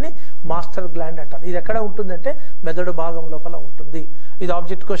 కాబట్టి దీన్ని మాస్టర్ గ్లాండ్ అంటారు. ఇది ఎక్కడ ఉంటుందంటే మెదడు భాగం లోపల ఉంటుంది. ఇది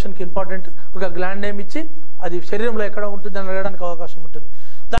ఆబ్జెక్ట్ క్వశ్చన్కి ఇంపార్టెంట్. ఒక గ్లాండ్ నేమ్ ఇచ్చి అది శరీరంలో ఎక్కడ ఉంటుంది అని అడగడానికి అవకాశం ఉంటుంది.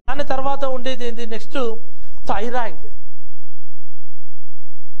 దాని తర్వాత ఉండేది ఏంటి, నెక్స్ట్ థైరాయిడ్.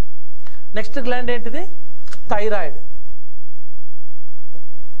 నెక్స్ట్ గ్లాండ్ ఏంటిది, థైరాయిడ్.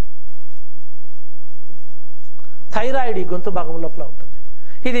 థైరాయిడ్ ఈ గొంతు భాగం లోపల ఉంటుంది.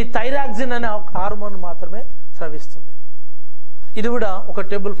 ఇది థైరాక్సిన్ అనే ఒక హార్మోన్ మాత్రమే స్రవిస్తుంది. ఇది కూడా ఒక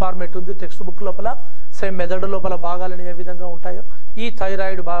టేబుల్ ఫార్మేట్ ఉంది టెక్స్ట్ బుక్ లోపల. సేమ్ మెదడు లోపల భాగాలను ఏ విధంగా ఉంటాయో ఈ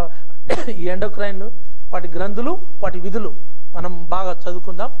థైరాయిడ్ ఈ ఎండోక్రైన్ వాటి గ్రంథులు వాటి విధులు మనం బాగా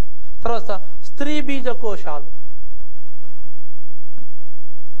చదువుకుందాం. తర్వాత స్త్రీ బీజ కోశాలు.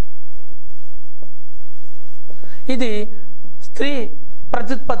 ఇది స్త్రీ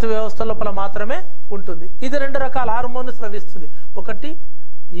ప్రత్యుత్పత్తి వ్యవస్థ లోపల మాత్రమే ఉంటుంది. ఇది 2 రకాల హార్మోన్ స్రవిస్తుంది. ఒకటి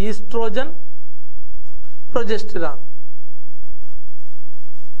ఈస్ట్రోజన్, ప్రొజెస్టిరాన్.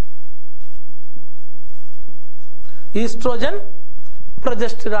 ఈస్ట్రోజన్,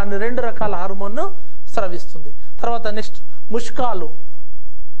 ప్రొజెస్టిరాన్ 2 రకాల హార్మోన్ స్రవిస్తుంది. తర్వాత నెక్స్ట్ ముష్కాలు.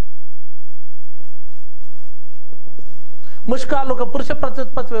 ముష్కాలు ఒక పురుష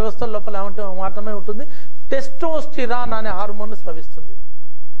ప్రత్యుత్పత్తి వ్యవస్థ లోపల మాత్రమే ఉంటుంది. టెస్టోస్టిరాన్ అనే హార్మోన్ స్రవిస్తుంది.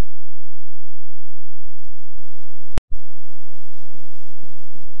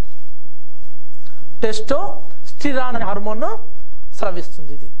 టెస్టోస్టిరాన్ అనే హార్మోన్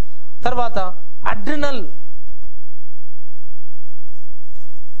స్రవిస్తుంది. ఇది తర్వాత అడ్రినల్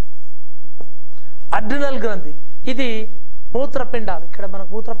గ్రంథి. ఇది మూత్రపిండాలు. ఇక్కడ మనకు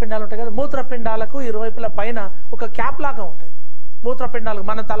మూత్రపిండాలు ఉంటాయి కదా, మూత్రపిండాలకు ఇరువైపుల పైన ఒక క్యాప్ లాగా ఉంటాయి. మూత్రపిండాలకు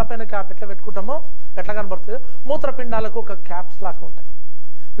మన తలపైన క్యాప్ ఎట్లా పెట్టుకుంటామో ఎట్లా కనబడుతుందో మూత్రపిండాలకు ఒక క్యాప్స్ లాగా ఉంటాయి.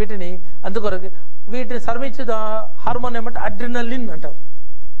 వీటిని స్రవించే హార్మోన్ ఏమంటే అడ్రినలిన్ అంటాం.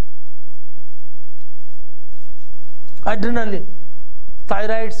 Adrenaline,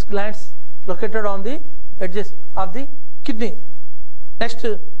 thyroid glands located on the edges of the kidney. Next,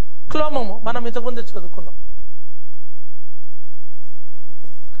 క్లోమం మనం ఇంతకుముందు చదువుకున్నాం.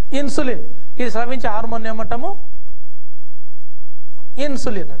 ఇన్సులిన్, ఇది స్రవించే హార్మోన్ ఏమంటాము,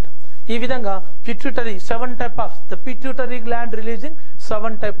 ఇన్సులిన్ అంటాం. ఈ విధంగా pituitary 7 type of the pituitary gland releasing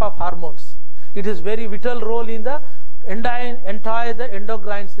 7 type of hormones. It is very vital role in the entire the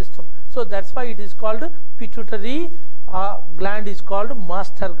endocrine system. So that's why it is called pituitary gland is called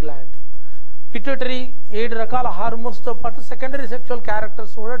master gland. Pituitary 7 రకాల hormones తో పాటు secondary sexual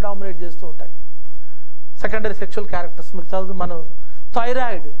characters కూడా dominate చేస్తూ ఉంటాయి. Secondary sexual characters మీకు చదువు. మనం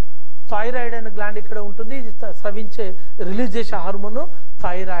thyroid అనే గ్లాండ్ ఇక్కడ ఉంటుంది. ఇది స్రవించే రిలీజ్ చేసే హార్మోన్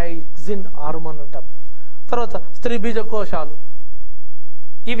థైరాక్సిన్ హార్మోన్ అంటాం. తర్వాత స్త్రీ బీజ కోశాలు,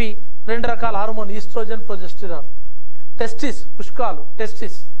 ఇవి 2 రకాల hormone, oestrogen, progesterone. Testis, పుష్కాలు,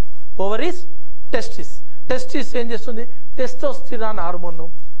 testis. Ovaries, testis. Testis ఏం చేస్తుంది, టెస్టోస్టిరాన్ హార్మోన్.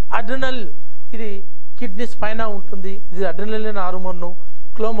 అడ్రినల్, ఇది కిడ్నీస్ పైన ఉంటుంది, ఇది అడ్రినలిన్ హార్మోన్.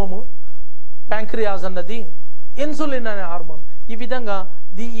 క్లోమము, ప్యాంక్రియాస్ అన్నది ఇన్సులిన్ అనే హార్మోన్. ఈ విధంగా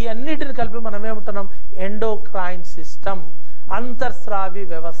ఈ అన్నిటిని కలిపి మనం ఏమంటున్నాం, ఎండోక్రైన్ సిస్టమ్, అంతర్స్రావి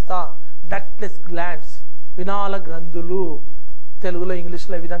వ్యవస్థ, డక్ట్లెస్ గ్లాండ్స్, వినాల గ్రంథులు, తెలుగులో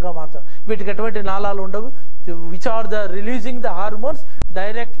ఇంగ్లీష్లో ఈ విధంగా మాట్లాడతాం. వీటికి ఎటువంటి నాళాలు ఉండవు. Which are the releasing the hormones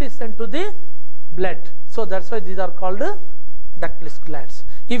directly sent to the blood. So that's why these are called ductless glands.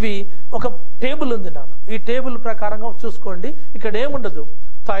 ఇవి ఒక టేబుల్ ఉంది నాన్న, ఈ టేబుల్ ప్రకారంగా చూసుకోండి. ఇక్కడ ఏముండదు,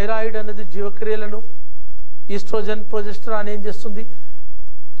 థైరాయిడ్ అనేది జీవక్రియలను, ఈస్ట్రోజన్, ప్రొజెస్టరాన్ ఏం చేస్తుంది,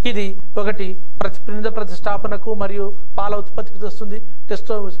 ఇది ఒకటి ప్రతినిధ ప్రతిష్టాపనకు మరియు పాల ఉత్పత్తికి తెస్తుంది.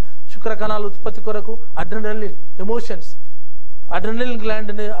 టెస్టో శుక్రకణాల ఉత్పత్తి కొరకు. అడ్రినలిన్ ఎమోషన్స్, అడ్రినలిన్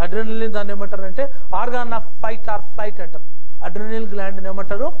గ్లాండ్ని, అడ్రినలిన్ దాన్ని ఏమంటారంటే organ of fight or flight అంటారు. అడ్రినలిన్ గ్లాండ్ని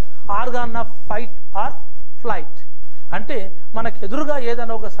ఏమంటారు, organ of fight or flight. అంటే మనకు ఎదురుగా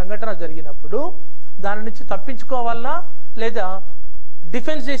ఏదైనా ఒక సంఘటన జరిగినప్పుడు దాని నుంచి తప్పించుకోవాలన్నా లేదా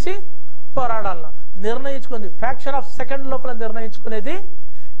డిఫెన్స్ చేసి పోరాడాలన్నా నిర్ణయించుకుంది, ఫ్యాక్షన్ ఆఫ్ సెకండ్ లోపల నిర్ణయించుకునేది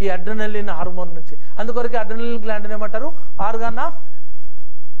ఈ అడ్రినలిన్ హార్మోన్ నుంచి. అందుకొరకు అడ్రినలిన్ గ్లాండ్ ఏమంటారు, organ of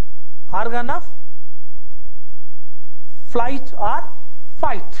flight are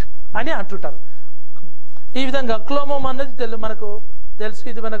fight అని అంటుంటారు. ఈ విధంగా క్లోమోమ్ అనేది మనకు తెలుసు,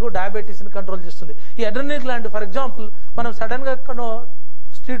 ఇది మనకు డయాబెటీస్ని కంట్రోల్ చేస్తుంది. ఈ అడ్రినలిన్ గ్లాండ్ ఫర్ ఎగ్జాంపుల్ మనం సడన్గా ఎక్కడో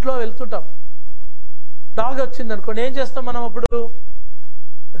స్ట్రీట్లో వెళ్తుంటాం, డాగ్ వచ్చింది అనుకోండి, ఏం చేస్తాం మనం అప్పుడు,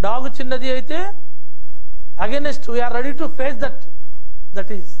 డాగ్ చిన్నది అయితే against we are ready to face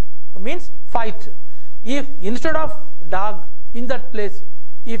that is means fight. If instead of dog in that place,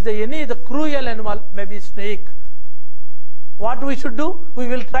 if the cruel animal, maybe snake, what we should do, we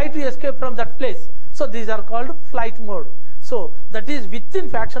will try to escape from that place. So these are called flight mode. So that is within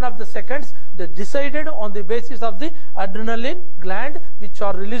fraction of the seconds, they decided on the basis of the adrenaline gland which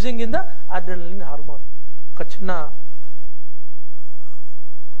are releasing in the adrenaline hormone. ఒక చిన్న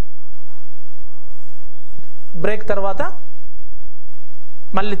break తర్వాత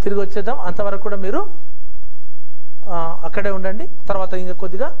మళ్ళీ తిరిగి వచ్చేద్దాం. అంతవరకు కూడా మీరు అక్కడే ఉండండి, తర్వాత ఇంకా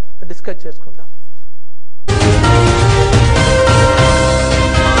కొద్దిగా డిస్కస్ చేసుకుందాం.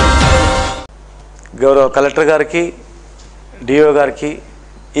 గౌరవ కలెక్టర్ గారికి, డిఓ గారికి,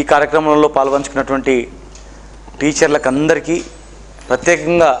 ఈ కార్యక్రమంలో పాల్పంచుకున్నటువంటి టీచర్లకు అందరికీ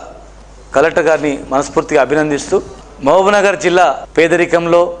ప్రత్యేకంగా కలెక్టర్ గారిని మనస్ఫూర్తిగా అభినందిస్తూ, మహబూబ్నగర్ జిల్లా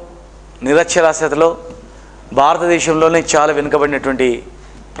పేదరికంలో, నిరక్షరాస్యతలో భారతదేశంలోనే చాలా వెనుకబడినటువంటి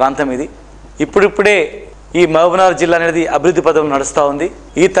ప్రాంతం ఇది. ఇప్పుడిప్పుడే ఈ మహబూబ్నగర్ జిల్లా అనేది అభివృద్ధి పథం నడుస్తూ ఉంది.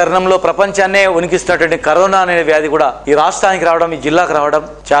 ఈ తరుణంలో ప్రపంచాన్నే ఉనికిస్తున్నటువంటి కరోనా అనే వ్యాధి కూడా ఈ రాష్ట్రానికి రావడం, ఈ జిల్లాకు రావడం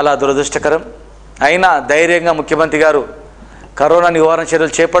చాలా దురదృష్టకరం. అయినా ధైర్యంగా ముఖ్యమంత్రి గారు కరోనా నివారణ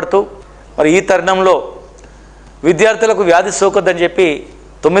చర్యలు చేపడుతూ మరి ఈ తరుణంలో విద్యార్థులకు వ్యాధి సోకొద్దని చెప్పి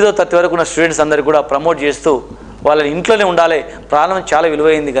 9వ తరగతి వరకు ఉన్న స్టూడెంట్స్ అందరికీ కూడా ప్రమోట్ చేస్తూ వాళ్ళని ఇంట్లోనే ఉండాలి, ప్రాణం చాలా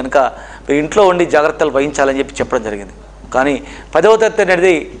విలువైంది కనుక మీరు ఇంట్లో ఉండి జాగ్రత్తలు వహించాలని చెప్పి చెప్పడం జరిగింది. కానీ 10వ తరగతి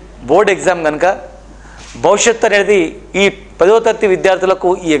అనేది బోర్డు ఎగ్జామ్ కనుక భవిష్యత్తు అనేది ఈ 10వ తరగతి విద్యార్థులకు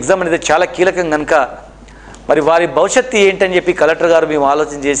ఈ ఎగ్జామ్ అనేది చాలా కీలకం కనుక మరి వారి భవిష్యత్తు ఏంటని చెప్పి కలెక్టర్ గారు మేము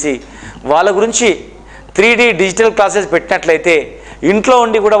ఆలోచన చేసి వాళ్ళ గురించి 3D డిజిటల్ క్లాసెస్ పెట్టినట్లయితే ఇంట్లో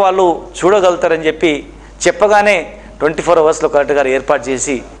ఉండి కూడా వాళ్ళు చూడగలుగుతారని చెప్పి చెప్పగానే 24 అవర్స్లో కలెక్టర్ గారు ఏర్పాటు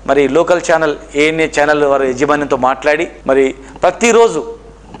చేసి మరి లోకల్ ఛానల్ ఏఎన్ఏ ఛానల్ వారి యజమాన్యంతో మాట్లాడి మరి ప్రతిరోజు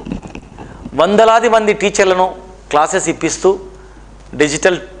వందలాది మంది టీచర్లను క్లాసెస్ ఇప్పిస్తూ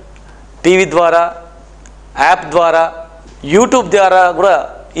డిజిటల్ టీవీ ద్వారా, యాప్ ద్వారా, యూట్యూబ్ ద్వారా కూడా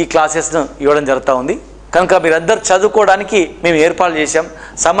ఈ క్లాసెస్ను ఇవ్వడం జరుగుతూ ఉంది. కనుక మీరందరూ చదువుకోవడానికి మేము ఏర్పాటు చేశాం.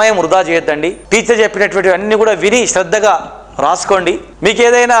 సమయం వృధా చేయొద్దండి. టీచర్ చెప్పినటువంటి అన్నీ కూడా విని శ్రద్ధగా రాసుకోండి. మీకు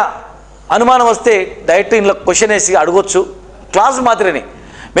ఏదైనా అనుమానం వస్తే డైరెక్ట్ ఇంట్లో క్వశ్చన్ వేసి అడగొచ్చు. క్లాస్ మాత్రమే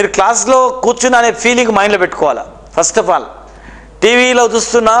మీరు క్లాస్లో కూర్చున్న అనే ఫీలింగ్ మైండ్లో పెట్టుకోవాలా. ఫస్ట్ ఆఫ్ ఆల్ టీవీలో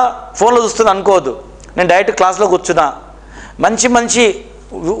చూస్తున్నా, ఫోన్లో చూస్తున్నా అనుకోవద్దు. నేను డైరెక్ట్ క్లాస్లో కూర్చున్నా, మంచి మంచి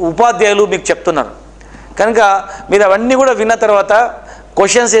ఉపాధ్యాయులు మీకు చెప్తున్నారు కనుక మీరు అవన్నీ కూడా విన్న తర్వాత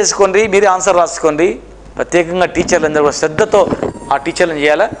క్వశ్చన్స్ వేసుకోండి, మీరే ఆన్సర్ రాసుకోండి. ప్రత్యేకంగా టీచర్లు అందరూ కూడా శ్రద్ధతో ఆ టీచర్లను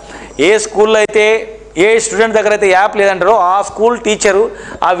చేయాలా. ఏ స్కూల్లో అయితే ఏ స్టూడెంట్ దగ్గర అయితే యాప్ లేదంటారో ఆ స్కూల్ టీచరు,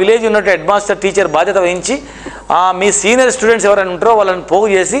 ఆ విలేజ్ ఉన్నట్టు హెడ్ మాస్టర్ టీచర్ బాధ్యత వహించి మీ సీనియర్ స్టూడెంట్స్ ఎవరైనా ఉంటారో వాళ్ళని పోగు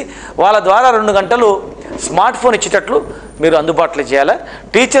చేసి వాళ్ళ ద్వారా 2 గంటలు స్మార్ట్ ఫోన్ ఇచ్చేటట్లు మీరు అందుబాటులో చేయాలి.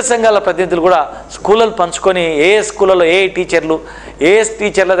 టీచర్ సంఘాల ప్రతినిధులు కూడా స్కూళ్ళలు పంచుకొని ఏ స్కూళ్ళలో ఏ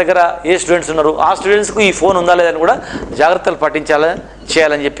టీచర్ల దగ్గర ఏ స్టూడెంట్స్ ఉన్నారు, ఆ స్టూడెంట్స్కు ఈ ఫోన్ ఉందా లేదని కూడా జాగ్రత్తలు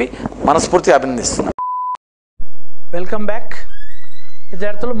చేయాలని చెప్పి మనస్ఫూర్తిగా అభినందిస్తున్నాను. వెల్కమ్ బ్యాక్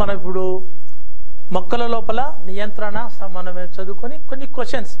విద్యార్థులు. మనం ఇప్పుడు మొక్కల లోపల నియంత్రణ మనం చదువుకొని కొన్ని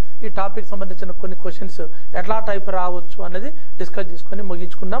క్వశ్చన్స్, ఈ టాపిక్ సంబంధించిన కొన్ని క్వశ్చన్స్ ఎట్లా టైప్ రావచ్చు అనేది డిస్కస్ చేసుకొని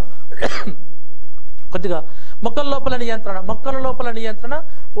ముగించుకున్నాం. కొద్దిగా మొక్కల లోపల నియంత్రణ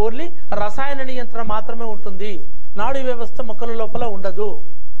ఓన్లీ రసాయన నియంత్రణ మాత్రమే ఉంటుంది. నాడీ వ్యవస్థ మొక్కల లోపల ఉండదు.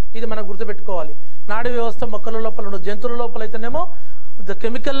 ఇది మనం గుర్తుపెట్టుకోవాలి. నాడీ వ్యవస్థ మొక్కల లోపల ఉండదు. జంతువుల లోపల అయితేనేమో the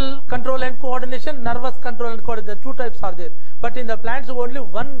chemical control and coordination, nervous control and coordination, the two types are there. But in the plants only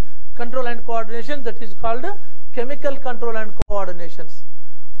one control and coordination, that is called chemical control and coordinations.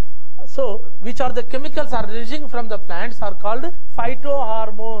 So which are the chemicals are releasing from the plants are called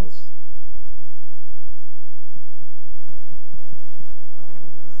phytohormones.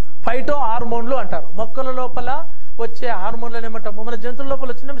 ఫైటోహార్మోన్లు అంటారు. మొక్కల లోపల వచ్చే హార్మోన్లను ఏమంటాము? మన జంతువుల లోపల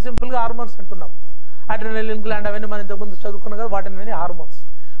వచ్చిన సింపుల్ గా హార్మోన్స్ అంటున్నాం. అడ్రినలిన్ గ్లాండ్ అవన్నీ మనం ఇంతకుముందు చదువుకున్నాం కదా, వాటిని హార్మోన్స్.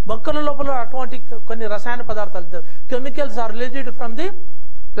 మొక్కల లోపల అటువంటి కొన్ని రసాయన పదార్థాలు chemicals are released from the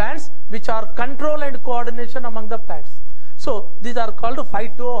plants which are control and coordination among the plants. So these are called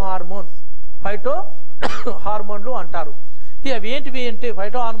ఫైటోహార్మోన్స్. ఫైటోహార్మోన్లు అంటారు. అవి ఏంటివి అంటే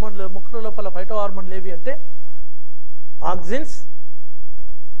ఫైటోహార్మోన్లు, మొక్కల లోపల ఫైటోహార్మోన్లు ఏవి అంటే auxins,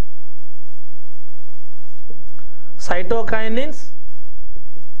 cytokinins,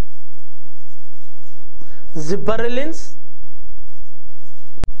 gibberellins,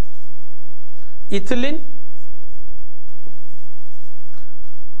 ethylene,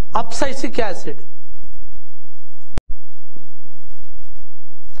 abscisic acid,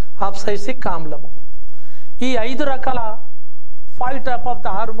 abscisic ఆమ్లము. ఈ 5 రకాల 5 type of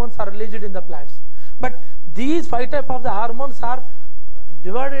the hormones are released in the plants. But these 5 type of the hormones are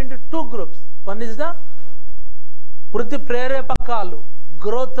divided into 2 groups. One is the వృద్ధి ప్రేరేపకాలు,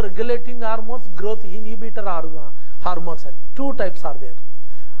 growth regulating hormones, growth inhibitor hormones అని 2 types are there.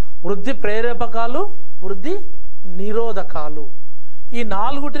 వృద్ధి ప్రేరేపకాలు, వృద్ధి నిరోధకాలు. ఈ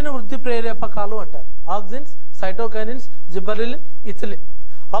 4 వృద్ధి ప్రేరేపకాలు అంటారు. Auxins, cytokinins, జిబ్బెరెలిన్, ethylene.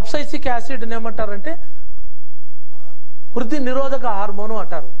 Abscisic acid ఏమంటారంటే వృద్ధి నిరోధక హార్మోను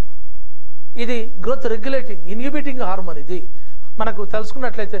అంటారు. ఇది గ్రోత్ రెగ్యులేటింగ్ ఇన్హిబిటింగ్ హార్మోన్. ఇది మనకు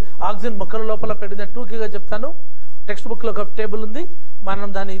తెలుసుకున్నట్లయితే ఆక్సిజన్ మొక్కల లోపల పెట్టిన టూకీగా చెప్తాను. టెక్స్ట్ బుక్ లో ఒక టేబుల్ ఉంది, మనం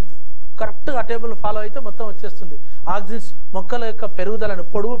దాన్ని కరెక్ట్ ఆ టేబుల్ ఫాలో అయితే మొత్తం వచ్చేస్తుంది. ఆక్సిన్స్ మొక్కల యొక్క పెరుగుదలను,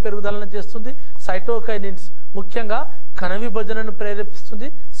 పొడవు పెరుగుదలను చేస్తుంది. సైటోకైనిన్స్ ముఖ్యంగా కణ విభజనను ప్రేరేపిస్తుంది.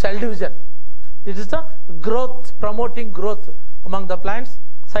 Cell division, it is the growth, promoting growth among the plants.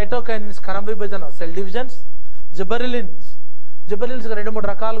 Cytokinins కణ విభజన, సెల్ డివిజన్స్. జిబ్బెరెలిన్స్ 2-3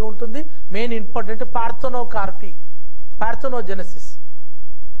 రకాలుగా ఉంటుంది. మెయిన్ ఇంపార్టెంట్ పార్థెనోజెనసిస్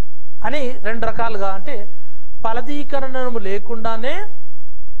అని 2 రకాలుగా, అంటే ఫలదీకరణము లేకుండానే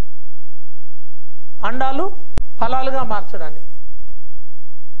అండాలు ఫలాలుగా మార్చడాన్ని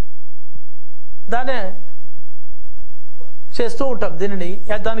దాన్ని చేస్తూ ఉంటాం.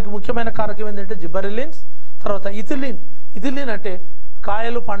 దానికి ముఖ్యమైన కారకం ఏంటంటే జిబ్బెరెలిన్స్. తర్వాత ఇథిలిన్ అంటే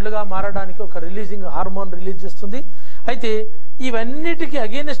కాయలు పండ్లుగా మారడానికి ఒక రిలీజింగ్ హార్మోన్ రిలీజ్ చేస్తుంది. అయితే ఇవన్నిటికీ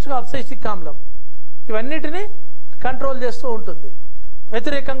అగేనెస్ట్ గా అబ్సైసిక్ ఆమ్లం ఇవన్నిటిని కంట్రోల్ చేస్తూ ఉంటుంది,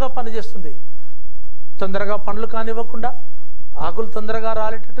 వ్యతిరేకంగా పనిచేస్తుంది. తొందరగా పండ్లు కానివ్వకుండా, ఆకులు తొందరగా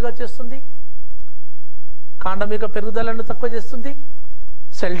రాలేటట్టుగా చేస్తుంది, కాండం యొక్క పెరుగుదలను తక్కువ చేస్తుంది,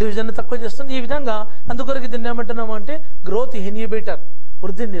 సెల్ డివిజన్ తక్కువ చేస్తుంది. ఈ విధంగా అందుకొరకు దీన్ని ఏమంటున్నాము అంటే గ్రోత్ ఇన్హిబిటర్,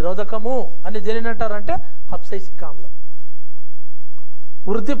 వృద్ధి నిరోధకము అని దేనిని అంటారంటే అబ్సైసిక్ ఆమ్లం.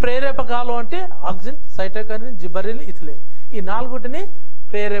 వృద్ధి ప్రేరేపకాలు అంటే ఆక్సిన్, సైటోకైనిన్, జిబ్బెరెలిన్, ఇథిలిన్. ఈ 4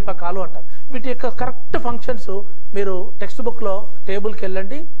 ప్రేరేపకాలు అంటారు. వీటి యొక్క కరెక్ట్ ఫంక్షన్స్ మీరు టెక్స్ట్ బుక్ లో టేబుల్కి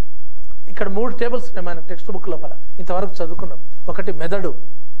వెళ్ళండి. ఇక్కడ 3 టేబుల్స్ ఉన్నాయి మన టెక్స్ట్ బుక్ లోపల, ఇంతవరకు చదువుకున్నాం. 1 మెదడు,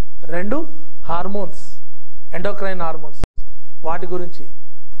 2 హార్మోన్స్, ఎండోక్రైన్ హార్మోన్స్ వాటి గురించి,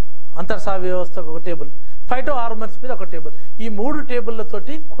 అంతర్స్రావ వ్యవస్థకు 1 టేబుల్, ఫైటో హార్మోన్స్ మీద 1 టేబుల్. ఈ 3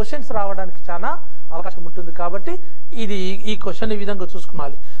 టేబుల్లతోటి క్వశ్చన్స్ రావడానికి చాలా అవకాశం ఉంటుంది. కాబట్టి ఈ క్వశ్చన్ ఈ విధంగా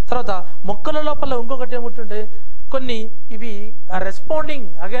చూసుకోవాలి. తర్వాత మొక్కల లోపల ఇంకొకటి ఏముంటుంటే కొన్ని ఇవి రెస్పాండింగ్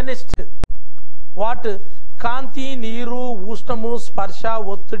అగైనెస్ట్ వాట్ కాంతి, నీరు, ఉష్ణము, స్పర్శ,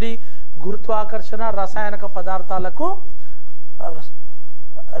 ఒత్తిడి, గురుత్వాకర్షణ, రసాయనిక పదార్థాలకు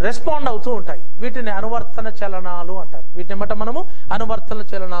రెస్పాండ్ అవుతూ ఉంటాయి. వీటిని అనువర్తన చలనాలు అంటారు. వీటిని ఏమంటాం మనము? అనువర్తన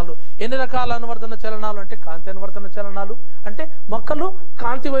చలనాలు. ఎన్ని రకాల అనువర్తన చలనాలు అంటే కాంతి అనువర్తన చలనాలు అంటే మొక్కలు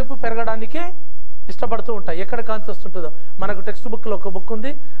కాంతి వైపు పెరగడానికే ఇష్టపడుతూ ఉంటాయి. ఎక్కడ కాంతి వస్తుంటుందో మనకు టెక్స్ట్ బుక్ లో ఒక బుక్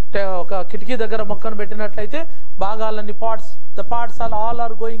ఉంది. ఒక కిటికీ దగ్గర మొక్కను పెట్టినట్లయితే భాగాలన్నీ the parts all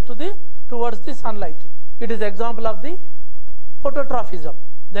are going towards the sunlight. It is example of the ఫోటోట్రాఫిజం.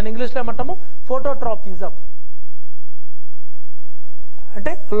 దాని ఇంగ్లీష్లో ఏమంటాము? ఫోటోట్రాఫిజం.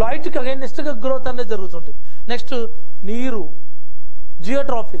 అంటే లైట్కి అగైనెస్ట్ గా గ్రోత్ అనేది జరుగుతుంటుంది. నెక్స్ట్ నీరు,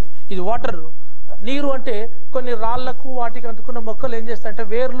 జియోట్రాఫిజ్, ఇది వాటర్. నీరు అంటే కొన్ని రాళ్లకు వాటికి అంటుకున్న మొక్కలు ఏం చేస్తాయంటే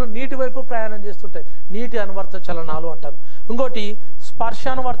వేర్లు నీటి వైపు ప్రయాణం చేస్తుంటాయి, నీటి అనువర్త చలనాలు అంటారు. ఇంకోటి స్పర్శ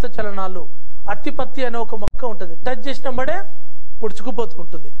అనువర్త చలనాలు. అత్తిపత్తి అనే ఒక మొక్క ఉంటుంది, టచ్ చేసినప్పుడే ముడుచుకుపోతూ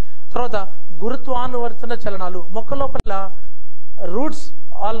ఉంటుంది. తర్వాత గురుత్వానువర్తన చలనాలు, మొక్క లోపల roots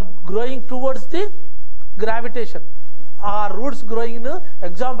all growing towards the gravitation. ఆ రూట్స్ గ్రోయింగ్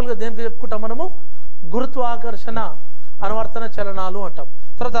ఎగ్జాంపుల్గా దేనికి చెప్పుకుంటాం మనము, గురుత్వాకర్షణ అనువర్తన చలనాలు అంటాం.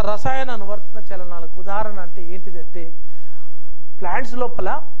 తర్వాత రసాయన అనువర్తన చలనాలకు ఉదాహరణ అంటే ఏంటిది అంటే, ప్లాంట్స్ లోపల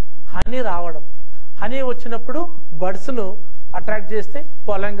హనీ రావడం, హనీ వచ్చినప్పుడు బర్డ్స్ను అట్రాక్ట్ చేస్తే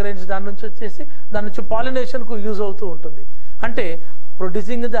పాలన్ గ్రెయిన్స్ దాని నుంచి వచ్చేసి దాని నుంచి పాలినేషన్కు యూజ్ అవుతూ ఉంటుంది. అంటే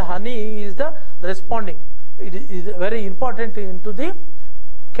producing the honey is the responding, it is very important in to the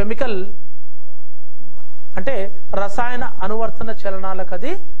chemical, అంటే రసాయన అనువర్తన చలనాలకు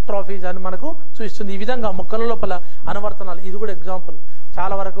అది ట్రోఫీస్ అని మనకు చూపిస్తుంది. ఈ విధంగా మొక్కల లోపల అనువర్తనాలు, ఇది కూడా ఎగ్జాంపుల్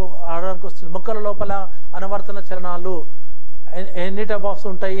చాలా వరకు ఆడడానికి వస్తుంది. మొక్కల లోపల అనువర్తన చలనాలు ఎన్ని టైప్ ఆఫ్స్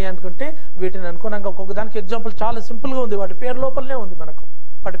ఉంటాయి అనుకుంటే వీటిని అనుకున్నాక ఒక్కొక్క దానికి ఎగ్జాంపుల్ చాలా సింపుల్గా ఉంది, వాటి పేరు లోపలనే ఉంది, మనకు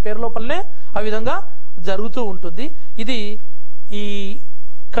వాటి పేరు లోపలనే ఆ విధంగా జరుగుతూ ఉంటుంది. ఇది ఈ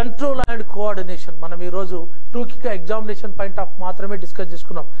కంట్రోల్ అండ్ కోఆర్డినేషన్ మనం ఈరోజు టూకీగా ఎగ్జామినేషన్ పాయింట్ ఆఫ్ మాత్రమే డిస్కస్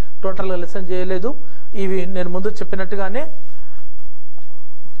చేసుకున్నాం, టోటల్గా లెసన్ చేయలేదు. ఇవి నేను ముందు చెప్పినట్టుగానే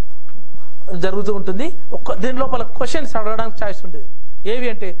జరుగుతూ ఉంటుంది. దీని లోపల క్వశ్చన్స్ అడగడానికి ఛాయిస్ ఉండేది. ఏవి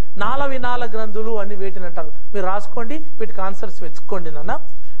అంటే నాళ వినాళ గ్రంథులు అని వీటిని అంటారు. మీరు రాసుకోండి, వీటికి ఆన్సర్స్ వెతుక్కోండి నాన్న.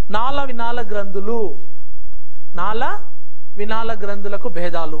 నాళ వినాళ గ్రంథులు, నాళ వినాళ గ్రంథులకు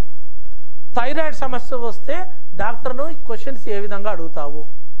భేదాలు. థైరాయిడ్ సమస్య వస్తే డాక్టర్ను క్వశ్చన్స్ ఏ విధంగా అడుగుతావు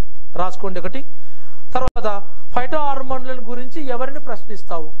రాసుకోండి ఒకటి. తర్వాత ఫైటో హార్మోన్ల గురించి ఎవరిని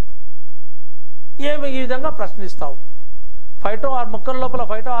ప్రశ్నిస్తావు, ఈ విధంగా ప్రశ్నిస్తావు. మొక్కల లోపల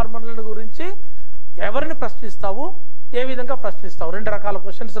ఫైటో హార్మోన్ల గురించి ఎవరిని ప్రశ్నిస్తావు, ఏ విధంగా ప్రశ్నిస్తావు, 2 రకాల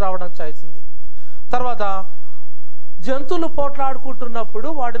క్వశ్చన్స్ రావడానికి ఛాయిస్ ఉంది. తర్వాత జంతువులు పోట్లాడుకుంటున్నప్పుడు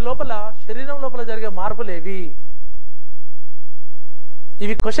వాటి లోపల శరీరం లోపల జరిగే మార్పులు ఏవి,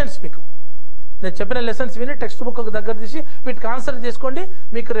 ఇవి క్వశ్చన్స్. మీకు నేను చెప్పిన లెసన్స్ విని టెక్స్ట్ బుక్ దగ్గర తీసి వీటికి ఆన్సర్ చేసుకోండి,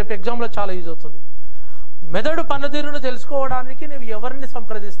 మీకు రేపు ఎగ్జామ్లో చాలా యూజ్ అవుతుంది. మెదడు పనితీరును తెలుసుకోవడానికి నువ్వు ఎవరిని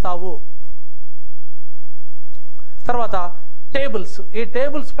సంప్రదిస్తావు. తర్వాత టేబుల్స్, ఈ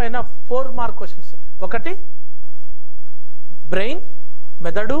టేబుల్స్ పైన 4 మార్క్ క్వశ్చన్స్. ఒకటి బ్రెయిన్,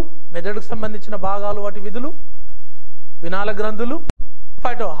 మెదడుకు సంబంధించిన భాగాలు వాటి విధులు, వినాళ గ్రంథులు,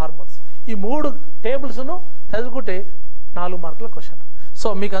 ఫైటో హార్మోన్స్. ఈ 3 టేబుల్స్ను చదువుకుంటే 4 మార్కుల క్వశ్చన్. సో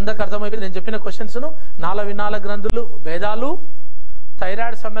మీకు అందరికి అర్థమైపోయింది నేను చెప్పిన క్వశ్చన్స్ను. నాళ వినాళ గ్రంథులు భేదాలు,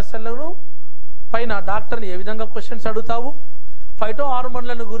 థైరాయిడ్ సమస్యలను పైన డాక్టర్ని ఏ విధంగా క్వశ్చన్స్ అడుగుతావు, ఫైటో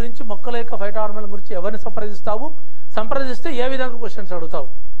హార్మోన్లను గురించి, మొక్కల యొక్క ఫైటో హార్మోన్ల గురించి ఎవరిని సంప్రదిస్తావు, సంప్రదిస్తే ఏ విధంగా క్వశ్చన్స్ అడుగుతావు.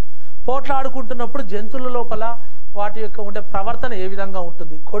 పోట్లాడుకుంటున్నప్పుడు జంతువుల లోపల వాటి యొక్క ఉండే ప్రవర్తన ఏ విధంగా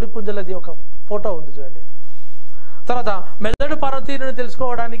ఉంటుంది, కోడిపుంజలది ఒక ఫోటో ఉంది చూడండి. తర్వాత మెదడు పనితీరును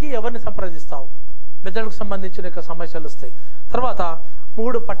తెలుసుకోవడానికి ఎవరిని సంప్రదిస్తావు, మెదడుకు సంబంధించిన యొక్క సమస్యలు వస్తాయి. తర్వాత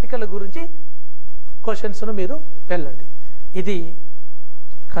 3 పట్టికల గురించి క్వశ్చన్స్ను మీరు వెళ్ళండి. ఇది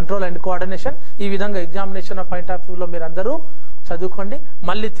కంట్రోల్ అండ్ కోఆర్డినేషన్. ఈ విధంగా ఎగ్జామినేషన్ పాయింట్ ఆఫ్ వ్యూలో మీరు అందరూ చదువుకోండి.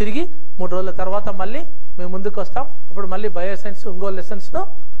 మళ్ళీ తిరిగి 3 రోజుల తర్వాత మళ్ళీ మేము ముందుకు వస్తాం. అప్పుడు మళ్ళీ బయోసైన్స్ ఇంకో లెసన్స్ను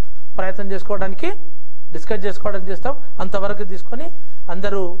ప్రయత్నం చేసుకోవడానికి డిస్కస్ చేసుకోవడం చేస్తాం. అంతవరకు తీసుకొని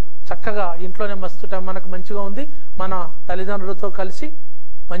అందరూ చక్కగా ఇంట్లోనే మస్తు టైం మనకు మంచిగా ఉంది. మన తల్లిదండ్రులతో కలిసి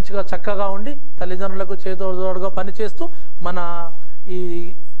మంచిగా చక్కగా ఉండి తల్లిదండ్రులకు చేతోడుగా పనిచేస్తూ మన ఈ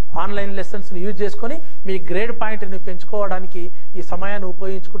ఆన్లైన్ లెసన్స్ని యూజ్ చేసుకొని మీ గ్రేడ్ పాయింట్ని పెంచుకోవడానికి ఈ సమయాన్ని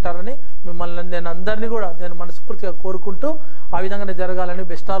ఉపయోగించుకుంటారని మిమ్మల్ని నేను మనస్ఫూర్తిగా కోరుకుంటూ ఆ విధంగానే జరగాలని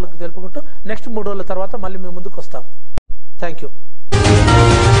బెస్ట్ ఆల్కి తెలుపుకుంటూ నెక్స్ట్ 3 రోజుల తర్వాత మళ్ళీ మేము ముందుకు వస్తాం. Thank you.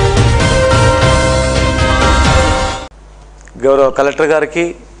 గౌరవ కలెక్టర్ గారికి,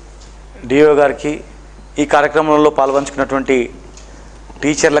 డిఓ గారికి, ఈ కార్యక్రమంలో పాల్గొంచుకున్నటువంటి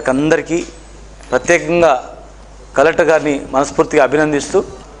టీచర్లకు అందరికీ ప్రత్యేకంగా కలెక్టర్ గారిని మనస్ఫూర్తిగా అభినందిస్తూ,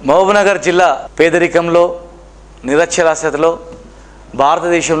 మహబూబ్నగర్ జిల్లా పేదరికంలో, నిరక్షరాస్యతలో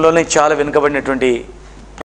భారతదేశంలోనే చాలా వెనుకబడినటువంటి